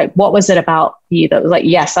script? What was it about you that was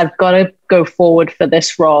yes, I've got to go forward for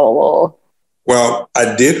this role? Or? Well,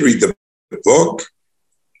 I did read the book,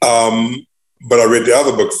 but I read the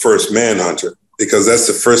other book first, Manhunter, because that's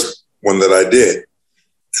the first one that I did.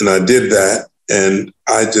 And I did that, and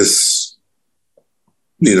I just,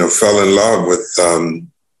 fell in love with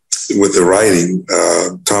the writing,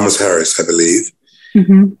 Thomas Harris, I believe.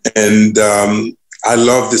 Mm-hmm. And I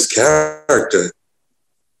love this character,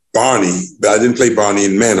 Barney, but I didn't play Barney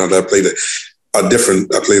in Manhunt. I played I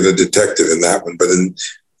played a detective in that one, but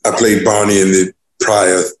I played Barney in the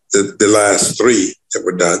last 3 that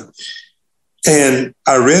were done. And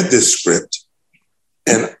I read this script,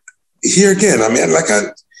 and here again, I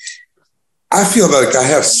feel like I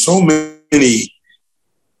have so many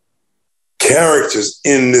characters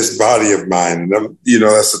in this body of mine.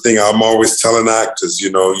 That's the thing I'm always telling actors,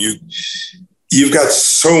 you've got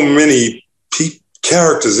so many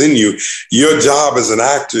characters in you. Your job as an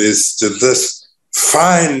actor is to just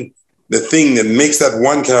find the thing that makes that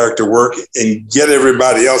one character work and get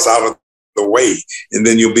everybody else out of the way. And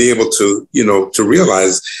then you'll be able to, to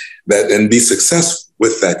realize that and be successful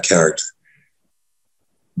with that character.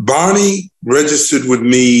 Barney registered with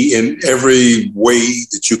me in every way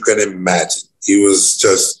that you can imagine. He was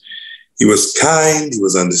kind, he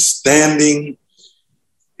was understanding,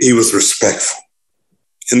 he was respectful.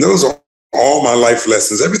 And those are all my life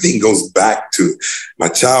lessons. Everything goes back to my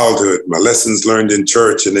childhood, my lessons learned in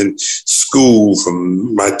church and in school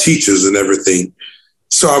from my teachers and everything.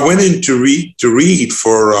 So I went in to read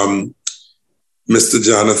for Mr.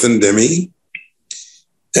 Jonathan Demme.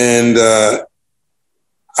 And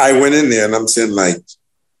I went in there and I'm saying, like,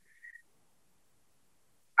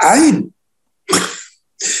 I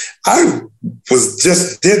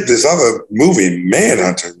did this other movie,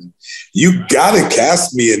 Manhunter. You got to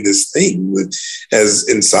cast me in this thing as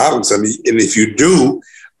in Silence. I mean, and if you do,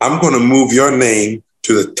 I'm going to move your name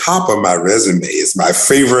to the top of my resume. It's my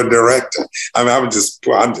favorite director. I mean, I'm just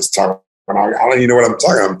talking. I don't even know what I'm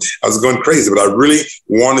talking about. I was going crazy, but I really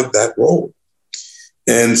wanted that role.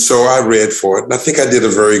 And so I read for it. And I think I did a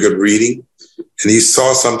very good reading. And he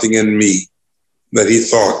saw something in me that he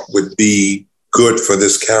thought would be good for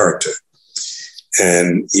this character.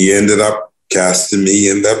 And he ended up casting me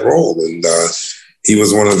in that role. And he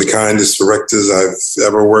was one of the kindest directors I've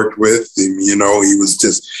ever worked with. You know, he was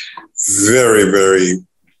just very, very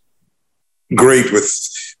great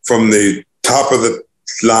from the top of the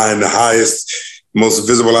line, the highest, most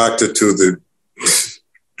visible actor to the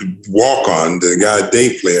walk-on, the guy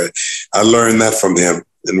day player. I learned that from him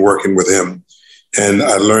and working with him. And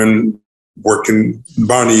I learned working,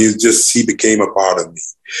 Barney, he became a part of me.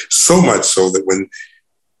 So much so that when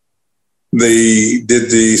they did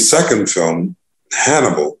the second film,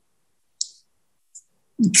 Hannibal,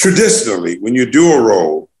 traditionally, when you do a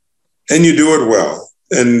role and you do it well,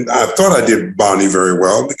 and I thought I did Barney very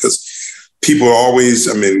well because people always,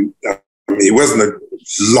 it wasn't a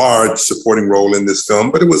large supporting role in this film,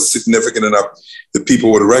 but it was significant enough that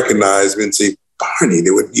people would recognize me and say, Barney, they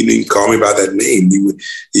would, you call me by that name.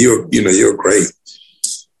 You're great.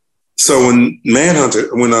 So when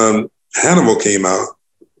Hannibal came out,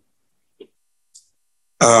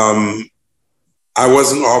 I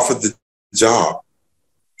wasn't offered the job.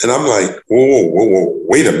 And I'm like, whoa,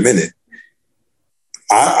 wait a minute.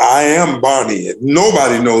 I am Barney.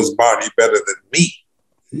 Nobody knows Barney better than me.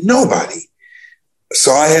 Nobody.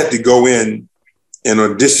 So I had to go in and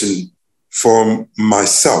audition for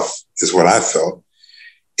myself, is what I felt.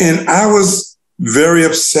 And I was very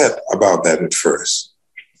upset about that at first.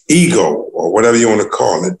 Ego, or whatever you want to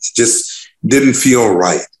call it, just didn't feel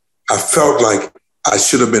right. I felt like I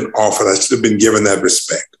should have been offered, I should have been given that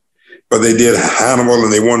respect. But they did Hannibal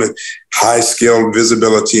and they wanted high-scale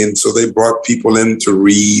visibility. And so they brought people in to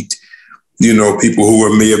read, people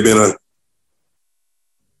who may have been a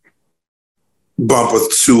bump or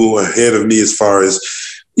two ahead of me as far as,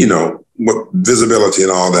 what visibility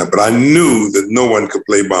and all that. But I knew that no one could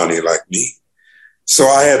play Barney like me. So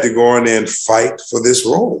I had to go in there and fight for this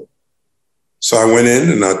role. So I went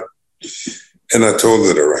in and I told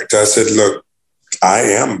the director, I said, look, I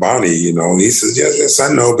am Barney, He says, yes,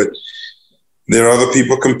 I know, but there are other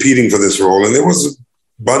people competing for this role. And there was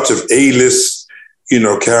a bunch of A-list,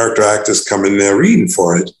 character actors coming there reading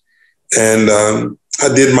for it. And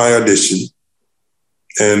I did my audition.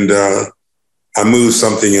 And I moved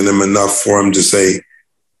something in him enough for him to say,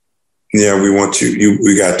 yeah, we want you,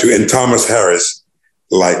 we got to. And Thomas Harris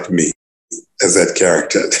liked me as that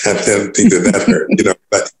character. I didn't think that hurt,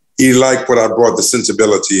 but he liked what I brought, the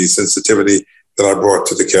sensitivity that I brought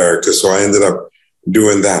to the character. So I ended up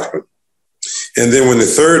doing that one. And then when the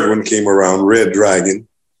third one came around, Red Dragon,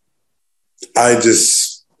 I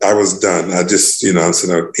was done. I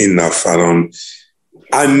said, enough.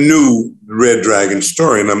 I knew Red Dragon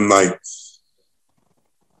story, and I'm like,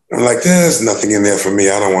 there's nothing in there for me.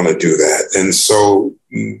 I don't want to do that. And so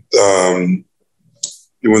when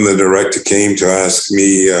the director came to ask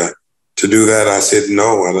me to do that, I said,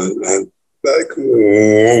 no.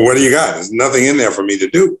 What do you got? There's nothing in there for me to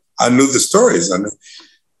do. I knew the stories.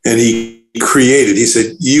 And he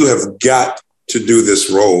said, you have got to do this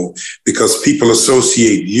role because people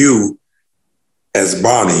associate you as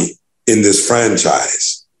Barney in this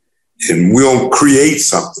franchise, and we'll create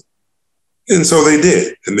something. And so they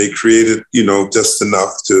did. And they created, just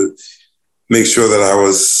enough to make sure that I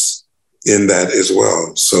was in that as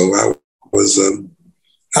well. So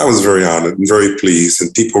I was very honored and very pleased.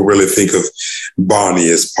 And people really think of Barney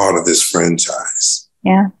as part of this franchise.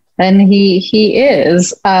 Yeah. And he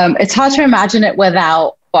is. It's hard to imagine it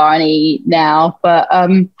without Barney now. But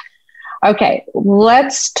okay,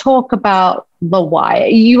 let's talk about The Wire.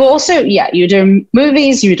 You also, you're doing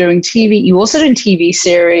movies, you're doing TV, you're also doing TV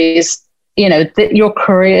series. Your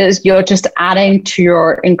careers, you're just adding to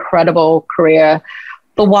your incredible career.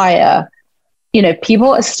 The Wire,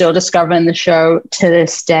 people are still discovering the show to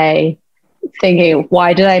this day, thinking,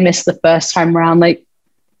 why did I miss the first time around? Like,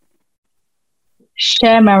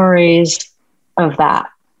 share memories of that.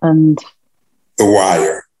 And The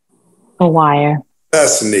Wire. The Wire.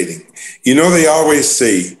 Fascinating. They always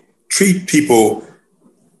say, treat people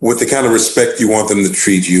with the kind of respect you want them to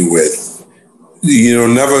treat you with.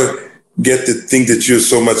 Never get to think that you're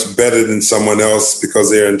so much better than someone else because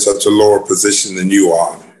they're in such a lower position than you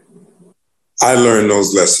are. I learned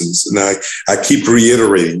those lessons, and I keep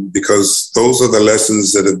reiterating because those are the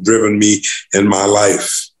lessons that have driven me in my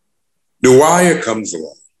life. The Wire comes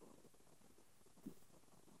along.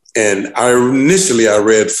 And initially I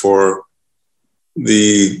read for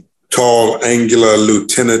the tall, angular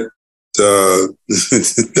Lieutenant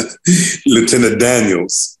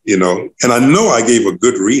Daniels, and I know I gave a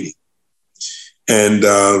good reading. And,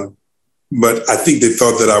 but I think they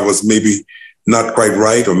thought that I was maybe not quite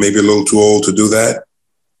right or maybe a little too old to do that.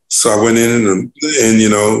 So I went in and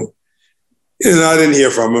I didn't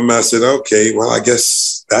hear from him. I said, okay, well, I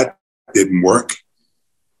guess that didn't work.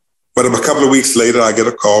 But a couple of weeks later, I get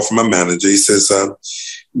a call from my manager. He says,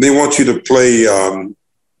 they want you to play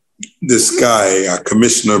this guy,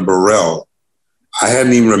 Commissioner Burrell. I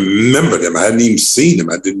hadn't even remembered him. I hadn't even seen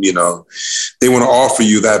him. I didn't, they want to offer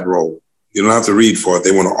you that role. You don't have to read for it.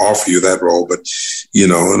 They want to offer you that role. But,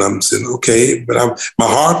 and I'm saying, okay. But my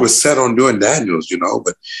heart was set on doing Daniels,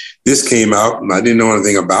 but this came out and I didn't know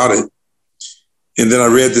anything about it. And then I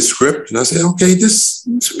read the script and I said, okay, this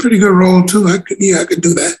is a pretty good role too. I could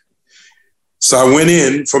do that. So I went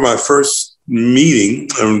in for my first meeting,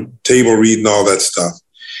 table read and all that stuff.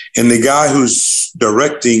 And the guy who's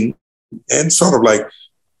directing and sort of like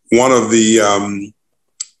one of the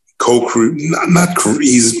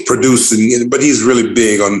he's producing, but he's really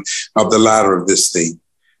big of the ladder of this thing.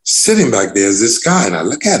 Sitting back there is this guy, and I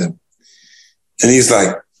look at him, and he's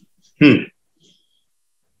like, you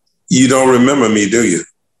don't remember me, do you?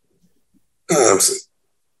 I'm saying,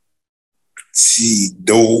 gee,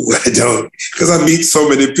 no, I don't, because I meet so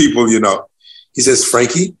many people, He says,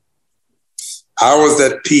 Frankie, I was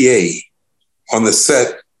that PA on the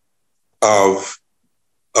set of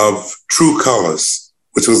True Colors,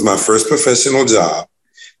 which was my first professional job,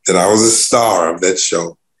 that I was a star of that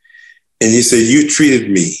show. And he said, you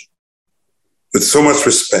treated me with so much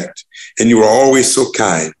respect, and you were always so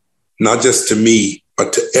kind, not just to me,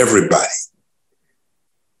 but to everybody.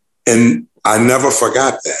 And I never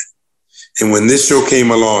forgot that. And when this show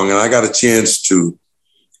came along and I got a chance to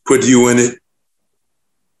put you in it,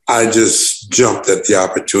 I just jumped at the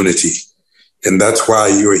opportunity. And that's why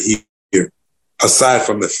you're here. Aside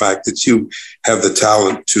from the fact that you have the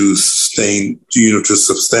talent to sustain, to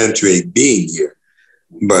substantiate being here.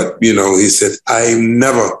 But, he said, I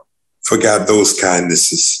never forgot those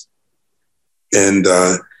kindnesses. And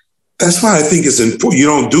that's why I think it's important. You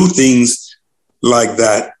don't do things like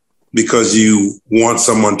that because you want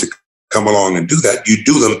someone to come along and do that. You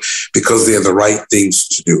do them because they're the right things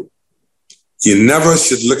to do. You never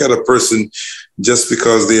should look at a person just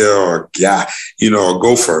because they're a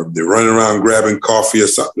gopher. They're running around grabbing coffee or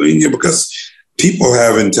something, because people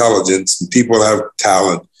have intelligence and people have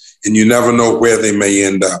talent, and you never know where they may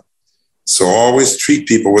end up. So always treat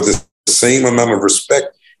people with the same amount of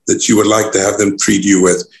respect that you would like to have them treat you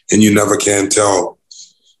with, and you never can tell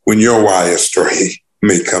when your Wire story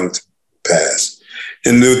may come to pass.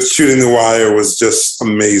 And shooting The Wire was just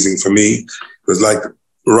amazing for me. It was like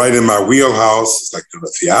right in my wheelhouse. It's like a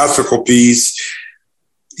theatrical piece.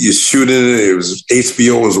 You shoot it.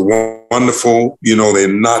 HBO was wonderful.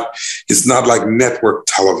 It's not like network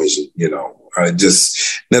television,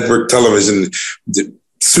 just network television. The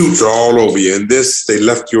suits are all over you. And this, they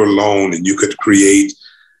left you alone and you could create.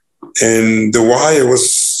 And The Wire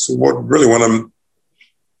was really one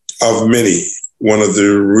of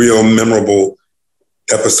the real memorable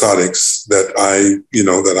episodics that I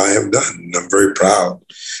have done. And I'm very proud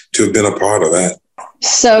to have been a part of that.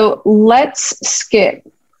 So let's skip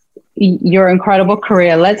your incredible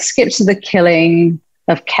career. Let's skip to the killing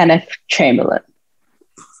of Kenneth Chamberlain.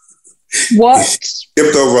 What?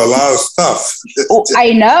 Skipped over a lot of stuff.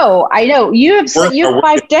 I know. You have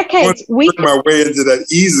 5 decades. We work my way into that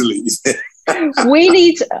easily.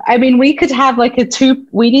 we could have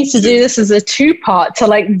we need to do this as a 2-part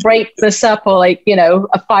to break this up, or a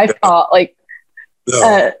 5-part,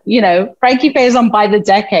 Frankie Faison by the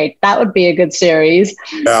decade. That would be a good series.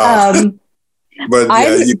 Yeah. But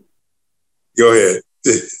go ahead.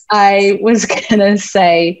 I was gonna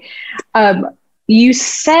say, you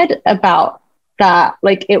said about that,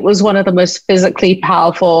 it was one of the most physically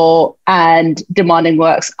powerful and demanding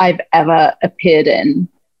works I've ever appeared in.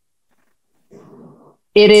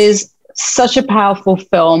 It is such a powerful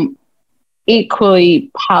film,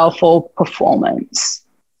 equally powerful performance.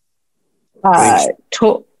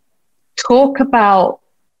 Talk about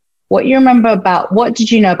what you remember about, what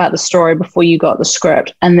did you know about the story before you got the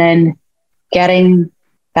script, and then getting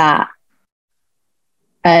that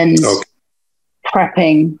and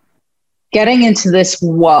prepping getting into this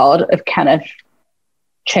world of Kenneth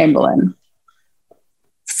Chamberlain?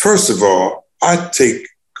 First of all, I take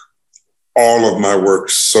all of my work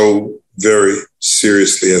so very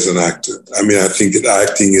seriously as an actor. I mean, I think that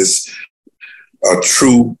acting is a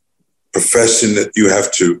true profession that you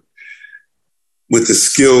have to, with the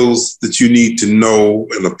skills that you need to know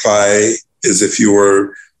and apply as if you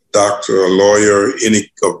were a doctor, a lawyer,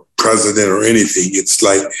 a president or anything. It's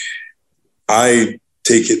like I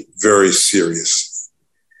take it very serious,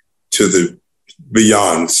 to the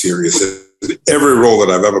beyond serious. Every role that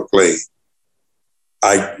I've ever played,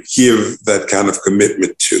 I give that kind of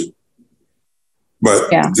commitment to. But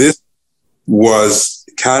this was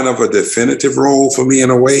kind of a definitive role for me in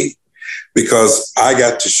a way, because I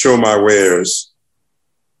got to show my wares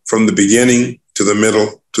from the beginning to the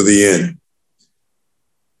middle to the end.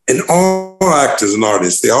 And all actors and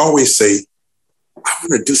artists, they always say, I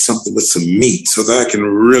want to do something with some meat so that I can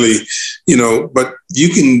really, but you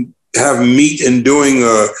can have meat in doing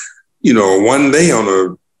one day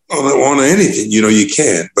on anything, you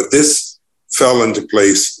can. But this fell into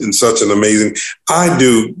place in such an amazing, I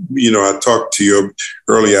talked to you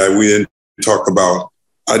earlier, we didn't talk about,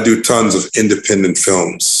 I do tons of independent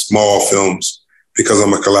films, small films, because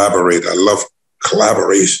I'm a collaborator. I love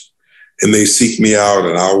collaboration. And they seek me out,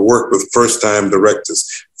 and I'll work with first-time directors,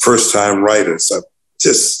 first-time writers.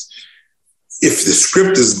 If the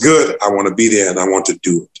script is good, I want to be there and I want to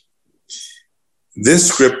do it. This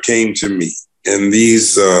script came to me, and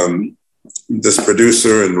this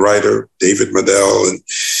producer and writer, David Madell and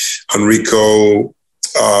Enrico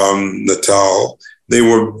Natal, they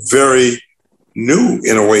were very new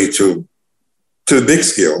in a way to the big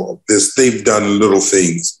scale. They've done little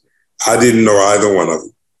things. I didn't know either one of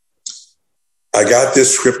them. I got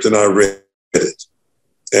this script and I read it,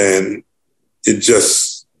 and it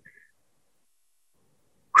just,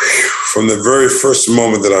 from the very first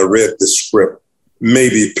moment that I read the script,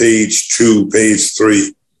 maybe page 2, page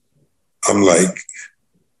 3, I'm like,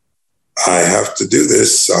 I have to do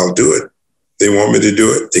this. I'll do it. They want me to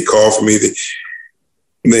do it. They call for me.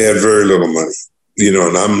 They had very little money,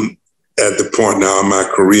 and I'm at the point now in my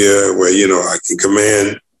career where, I can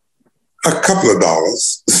command a couple of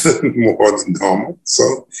dollars more than normal.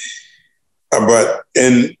 So, but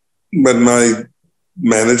my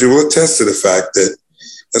manager will attest to the fact that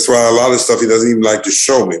that's why a lot of stuff he doesn't even like to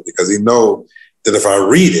show me, because he knows that if I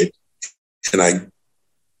read it and I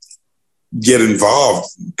get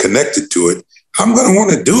involved, connected to it, I'm going to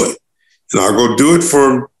want to do it. And I'll go do it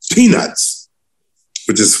for peanuts,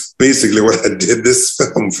 which is basically what I did this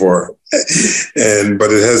film for.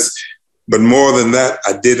 But more than that,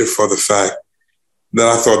 I did it for the fact that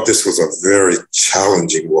I thought this was a very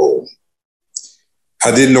challenging role.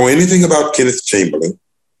 I didn't know anything about Kenneth Chamberlain,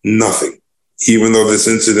 nothing, even though this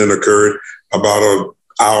incident occurred about an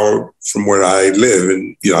hour from where I live.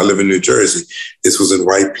 And, I live in New Jersey. This was in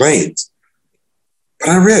White Plains. But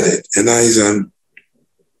I read it, and I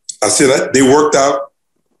said, they worked out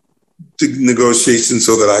the negotiations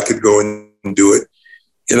so that I could go and do it,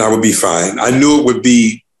 and I would be fine. I knew it would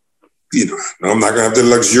be, I'm not going to have the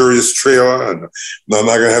luxurious trailer. I'm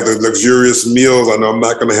not going to have the luxurious meals. I know I'm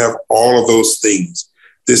not going to have all of those things.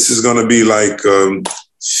 This is going to be like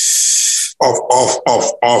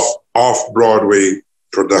off Broadway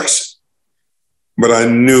production. But I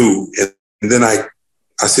knew, and then I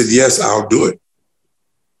said, yes, I'll do it.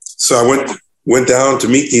 So I went down to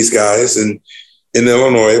meet these guys in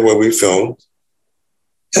Illinois where we filmed,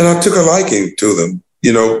 and I took a liking to them,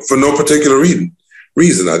 for no particular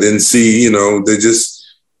reason. I didn't see,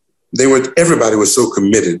 everybody was so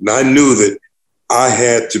committed. And I knew that I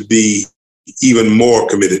had to be even more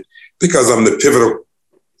committed because I'm the pivotal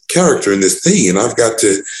character in this thing. And I've got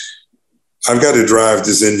to drive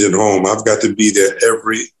this engine home. I've got to be there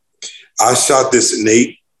I shot this in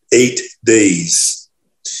eight days.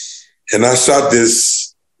 And I shot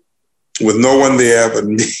this with no one there but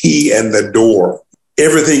me and the door.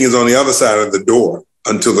 Everything is on the other side of the door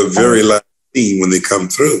until the very last scene when they come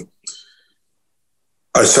through.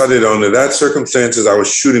 I shot it under that circumstances. I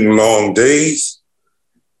was shooting long days.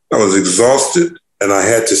 I was exhausted, and I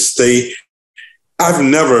had to stay. I've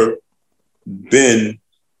never been,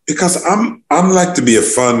 because I'm like to be a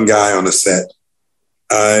fun guy on a set.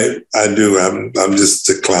 I do. I'm just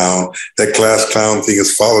a clown. That class clown thing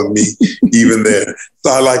has followed me even there.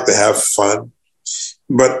 So I like to have fun,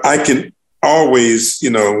 but I can always,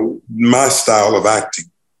 my style of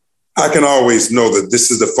acting, I can always know that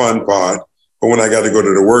this is the fun part, but when I got to go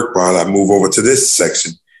to the work part, I move over to this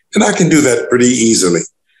section, and I can do that pretty easily.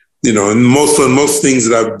 And most things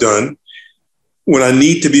that I've done, when I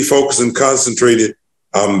need to be focused and concentrated,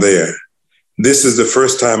 I'm there. this is the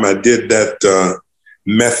first time I did that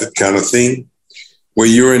method kind of thing, where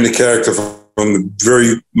you're in the character from the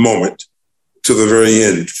very moment to the very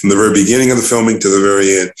end, from the very beginning of the filming to the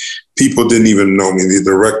very end. People didn't even know me. The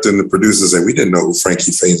director and the producer said, we didn't know who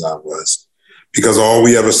Frankie Faison was, because all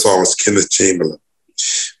we ever saw was Kenneth Chamberlain.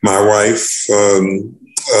 My wife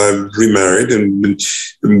remarried and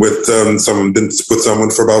been with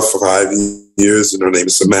someone for about 5 years, and her name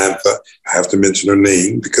is Samantha. I have to mention her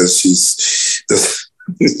name because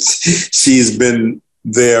she's been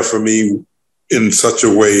there for me in such a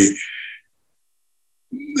way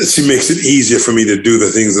that she makes it easier for me to do the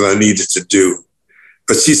things that I needed to do.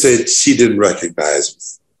 But she said she didn't recognize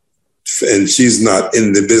me, and she's not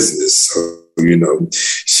in the business. So,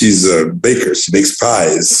 she's a baker. She makes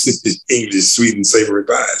pies, English, sweet and savory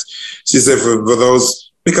pies. She said for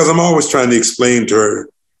those, because I'm always trying to explain to her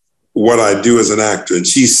what I do as an actor. And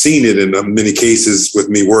she's seen it in many cases with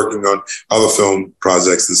me working on other film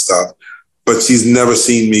projects and stuff. But she's never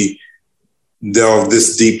seen me delve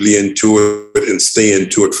this deeply into it and stay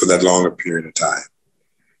into it for that longer period of time.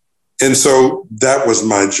 And so that was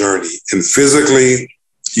my journey. And physically,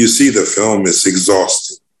 you see the film is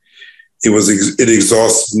exhausting. It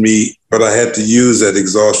exhausted me, but I had to use that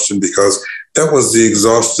exhaustion because that was the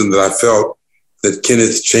exhaustion that I felt that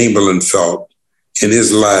Kenneth Chamberlain felt in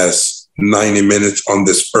his last 90 minutes on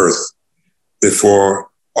this earth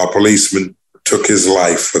before a policeman took his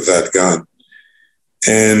life with that gun.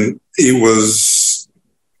 And it was,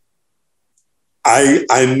 I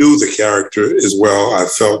knew the character as well. I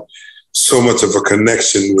felt so much of a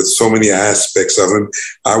connection with so many aspects of him.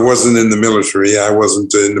 I wasn't in the military. I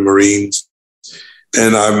wasn't in the Marines.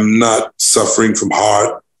 And I'm not suffering from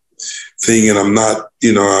heart thing. And I'm not,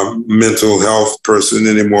 a mental health person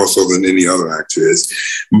any more so than any other actor is.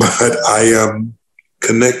 But I am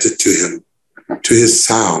connected to him, to his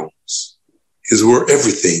sounds, his word,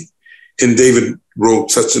 everything. And David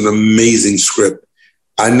wrote such an amazing script.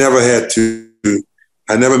 I never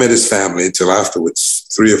met his family until afterwards,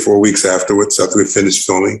 3 or 4 weeks afterwards, after we finished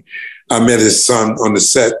filming. I met his son on the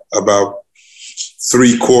set about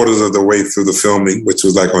 3/4 of the way through the filming, which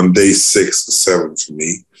was like on day 6 or 7 for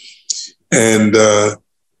me. And,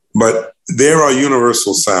 but there are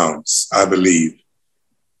universal sounds, I believe,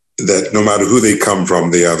 that no matter who they come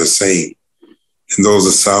from, they are the same. And those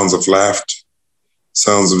are sounds of laughter,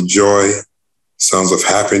 sounds of joy, sounds of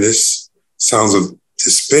happiness, sounds of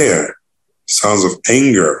despair, sounds of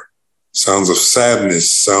anger, sounds of sadness,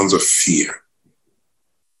 sounds of fear.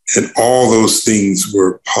 And all those things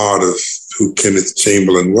were part of who Kenneth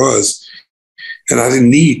Chamberlain was. And I didn't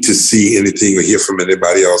need to see anything or hear from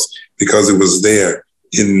anybody else because it was there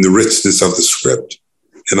in the richness of the script.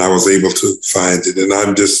 And I was able to find it. And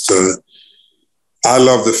I'm just, I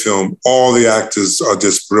love the film. All the actors are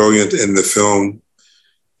just brilliant in the film.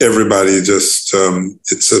 Everybody just,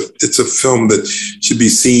 it's a film that should be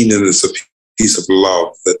seen, and it's a piece of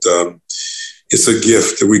love that it's a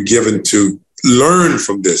gift that we're given to learn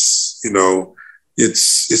from this.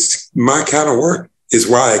 It's my kind of work. It's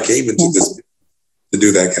why I came into this, to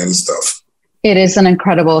do that kind of stuff. It is an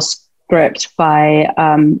incredible script by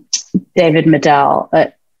David Middell.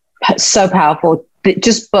 So powerful.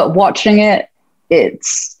 But watching it,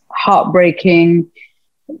 it's heartbreaking.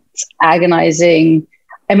 It's agonizing.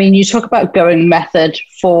 I mean, you talk about going method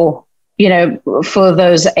for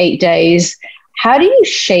those 8 days. How do you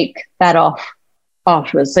shake that off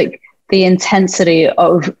afterwards? Like the intensity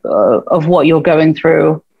of what you're going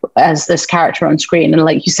through as this character on screen. And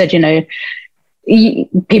like you said,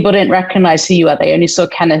 people didn't recognize who you are. They only saw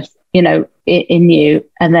Kenneth, in you.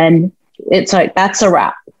 And then it's like, that's a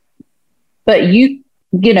wrap. But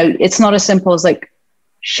it's not as simple as like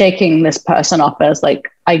shaking this person off as like,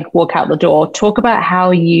 I walk out the door. Talk about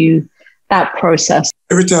how that process.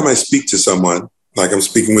 Every time I speak to someone, like I'm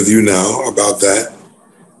speaking with you now about that,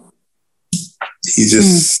 he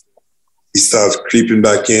starts creeping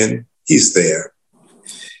back in. He's there.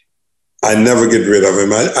 I never get rid of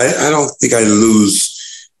him. I don't think I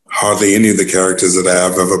lose hardly any of the characters that I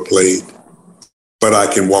have ever played, but I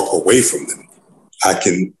can walk away from them. I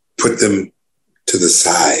can put them to the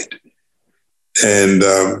side. And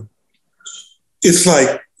it's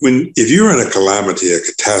like if you're in a calamity, a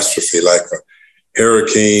catastrophe, like a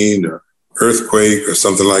hurricane or earthquake or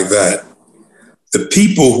something like that, the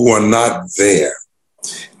people who are not there,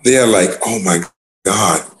 they are like, oh my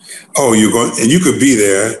God, oh, you're going, and you could be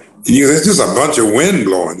there, and there's just a bunch of wind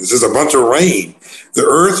blowing, there's just a bunch of rain. The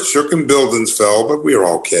earth shook and buildings fell, but we are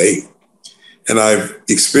okay. And I've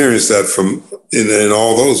experienced that in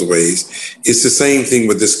all those ways. It's the same thing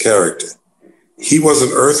with this character. he was an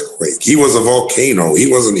earthquake. He was a volcano.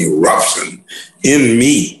 He was an eruption in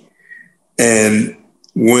me. And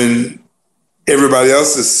when everybody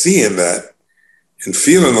else is seeing that and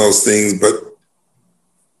feeling those things, but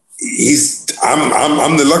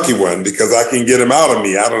I'm the lucky one because I can get him out of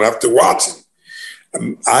me. I don't have to watch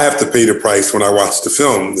him. I have to pay the price when I watch the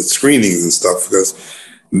film, the screenings and stuff, because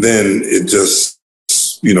then it just,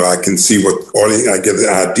 I can see I get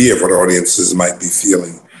the idea of what audiences might be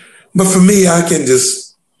feeling. But for me, I can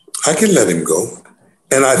let him go.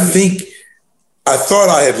 And I thought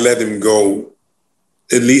I had let him go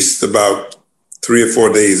at least about 3 or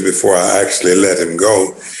 4 days before I actually let him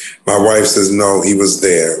go. My wife says, no, he was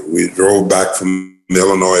there. We drove back from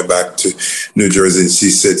Illinois back to New Jersey, and she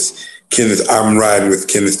says, Kenneth, I'm riding with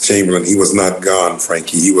Kenneth Chamberlain. He was not gone,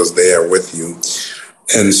 Frankie. He was there with you.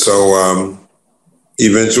 And so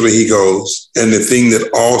eventually he goes. And the thing that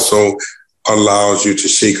also allows you to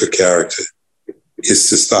shake a character is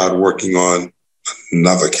to start working on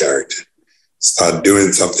another character, start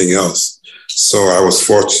doing something else. So I was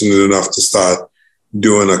fortunate enough to start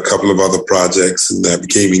doing a couple of other projects, and I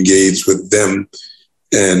became engaged with them.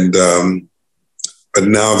 And but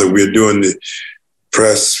now that we're doing the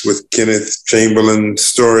press with Kenneth Chamberlain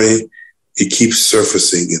story, it keeps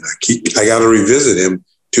surfacing, and I got to revisit him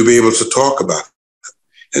to be able to talk about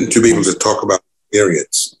it and to be able to talk about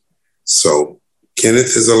experience. So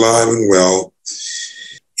Kenneth is alive and well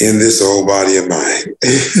in this old body of mine.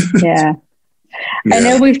 Yeah. I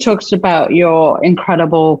know we've talked about your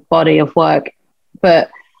incredible body of work, but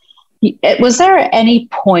was there at any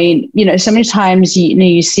point, so many times,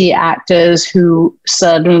 you see actors who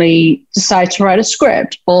suddenly decide to write a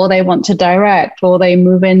script, or they want to direct, or they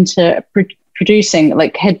move into producing.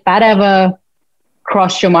 Like, had that ever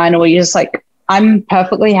crossed your mind, or were you just like, I'm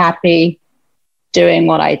perfectly happy doing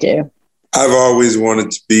what I do? I've always wanted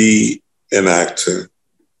to be an actor.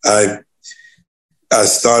 I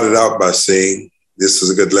started out by saying, this is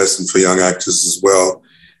a good lesson for young actors as well.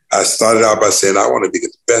 I started out by saying, I want to be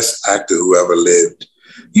the best actor who ever lived.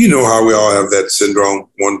 You know how we all have that syndrome,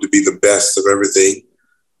 wanting to be the best of everything.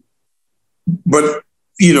 But,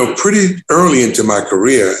 pretty early into my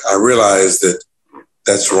career, I realized that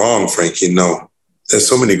that's wrong, Frankie. No, there's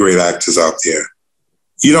so many great actors out there.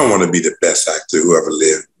 You don't want to be the best actor who ever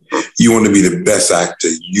lived. You want to be the best actor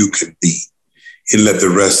you can be and let the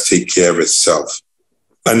rest take care of itself.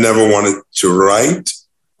 I never wanted to write.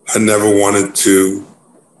 I never wanted to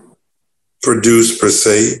produce per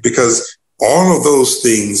se, because all of those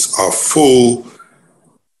things are full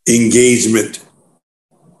engagement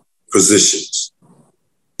positions.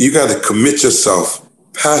 You got to commit yourself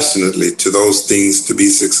passionately to those things to be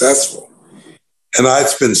successful. And I'd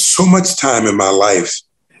spent so much time in my life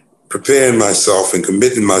preparing myself and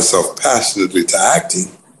committing myself passionately to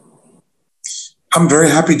acting. I'm very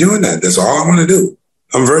happy doing that. That's all I want to do.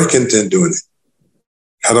 I'm very content doing it.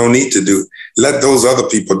 I don't need to let those other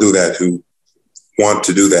people do that who want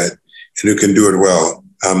to do that and who can do it well.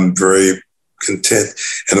 I'm very content,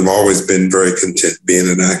 and I've always been very content being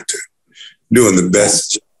an actor, doing the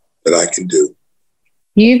best that I can do.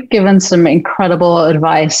 You've given some incredible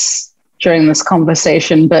advice during this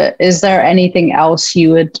conversation, but is there anything else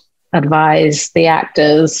you would advise the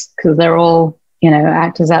actors? Because they're all,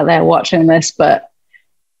 actors out there watching this, but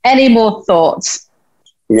any more thoughts?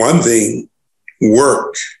 One thing,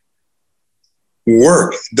 work.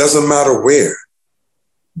 Work. Doesn't matter where.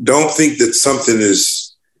 Don't think that something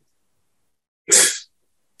is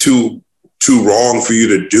too wrong for you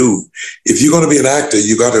to do. If you're going to be an actor,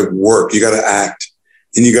 you got to work, you got to act,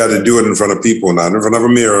 and you got to do it in front of people, not in front of a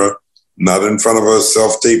mirror, not in front of a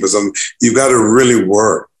self-tape or something. You've got to really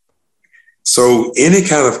work. So any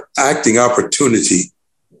kind of acting opportunity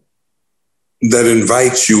that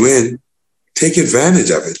invites you in, take advantage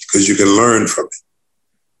of it, because you can learn from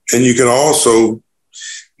it. And you can also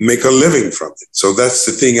make a living from it. So that's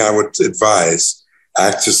the thing I would advise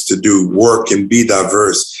actors to do: work and be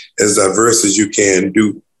diverse as you can,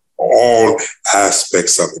 do all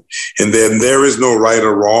aspects of it. And then there is no right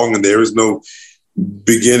or wrong, and there is no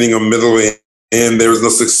beginning or middle and there is no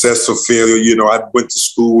success or failure. I went to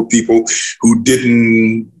school with people who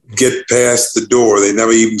didn't get past the door. They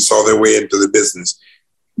never even saw their way into the business,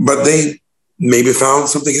 but they maybe found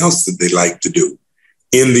something else that they like to do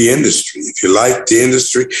in the industry. If you like the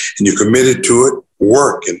industry and you're committed to it,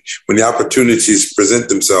 work. And when the opportunities present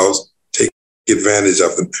themselves, take advantage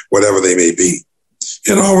of them, whatever they may be.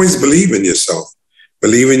 And always believe in yourself.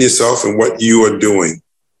 Believe in yourself and what you are doing,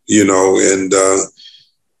 and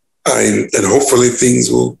hopefully things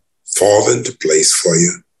will fall into place for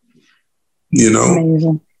you,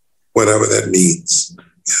 Amazing. Whatever that means.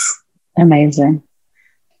 Yeah. Amazing.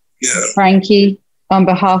 Yeah. Frankie, on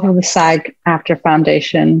behalf of the SAG-AFTRA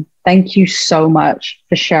Foundation, thank you so much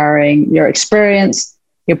for sharing your experience,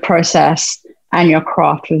 your process, and your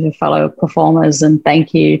craft with your fellow performers. And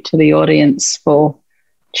thank you to the audience for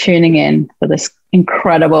tuning in for this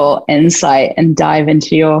incredible insight and dive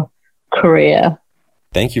into your career.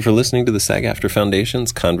 Thank you for listening to the SAG-AFTRA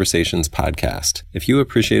Foundation's Conversations podcast. If you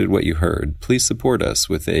appreciated what you heard, please support us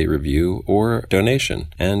with a review or donation,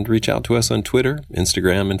 and reach out to us on Twitter,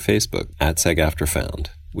 Instagram, and Facebook @SAG-AFTRA Found.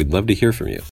 We'd love to hear from you.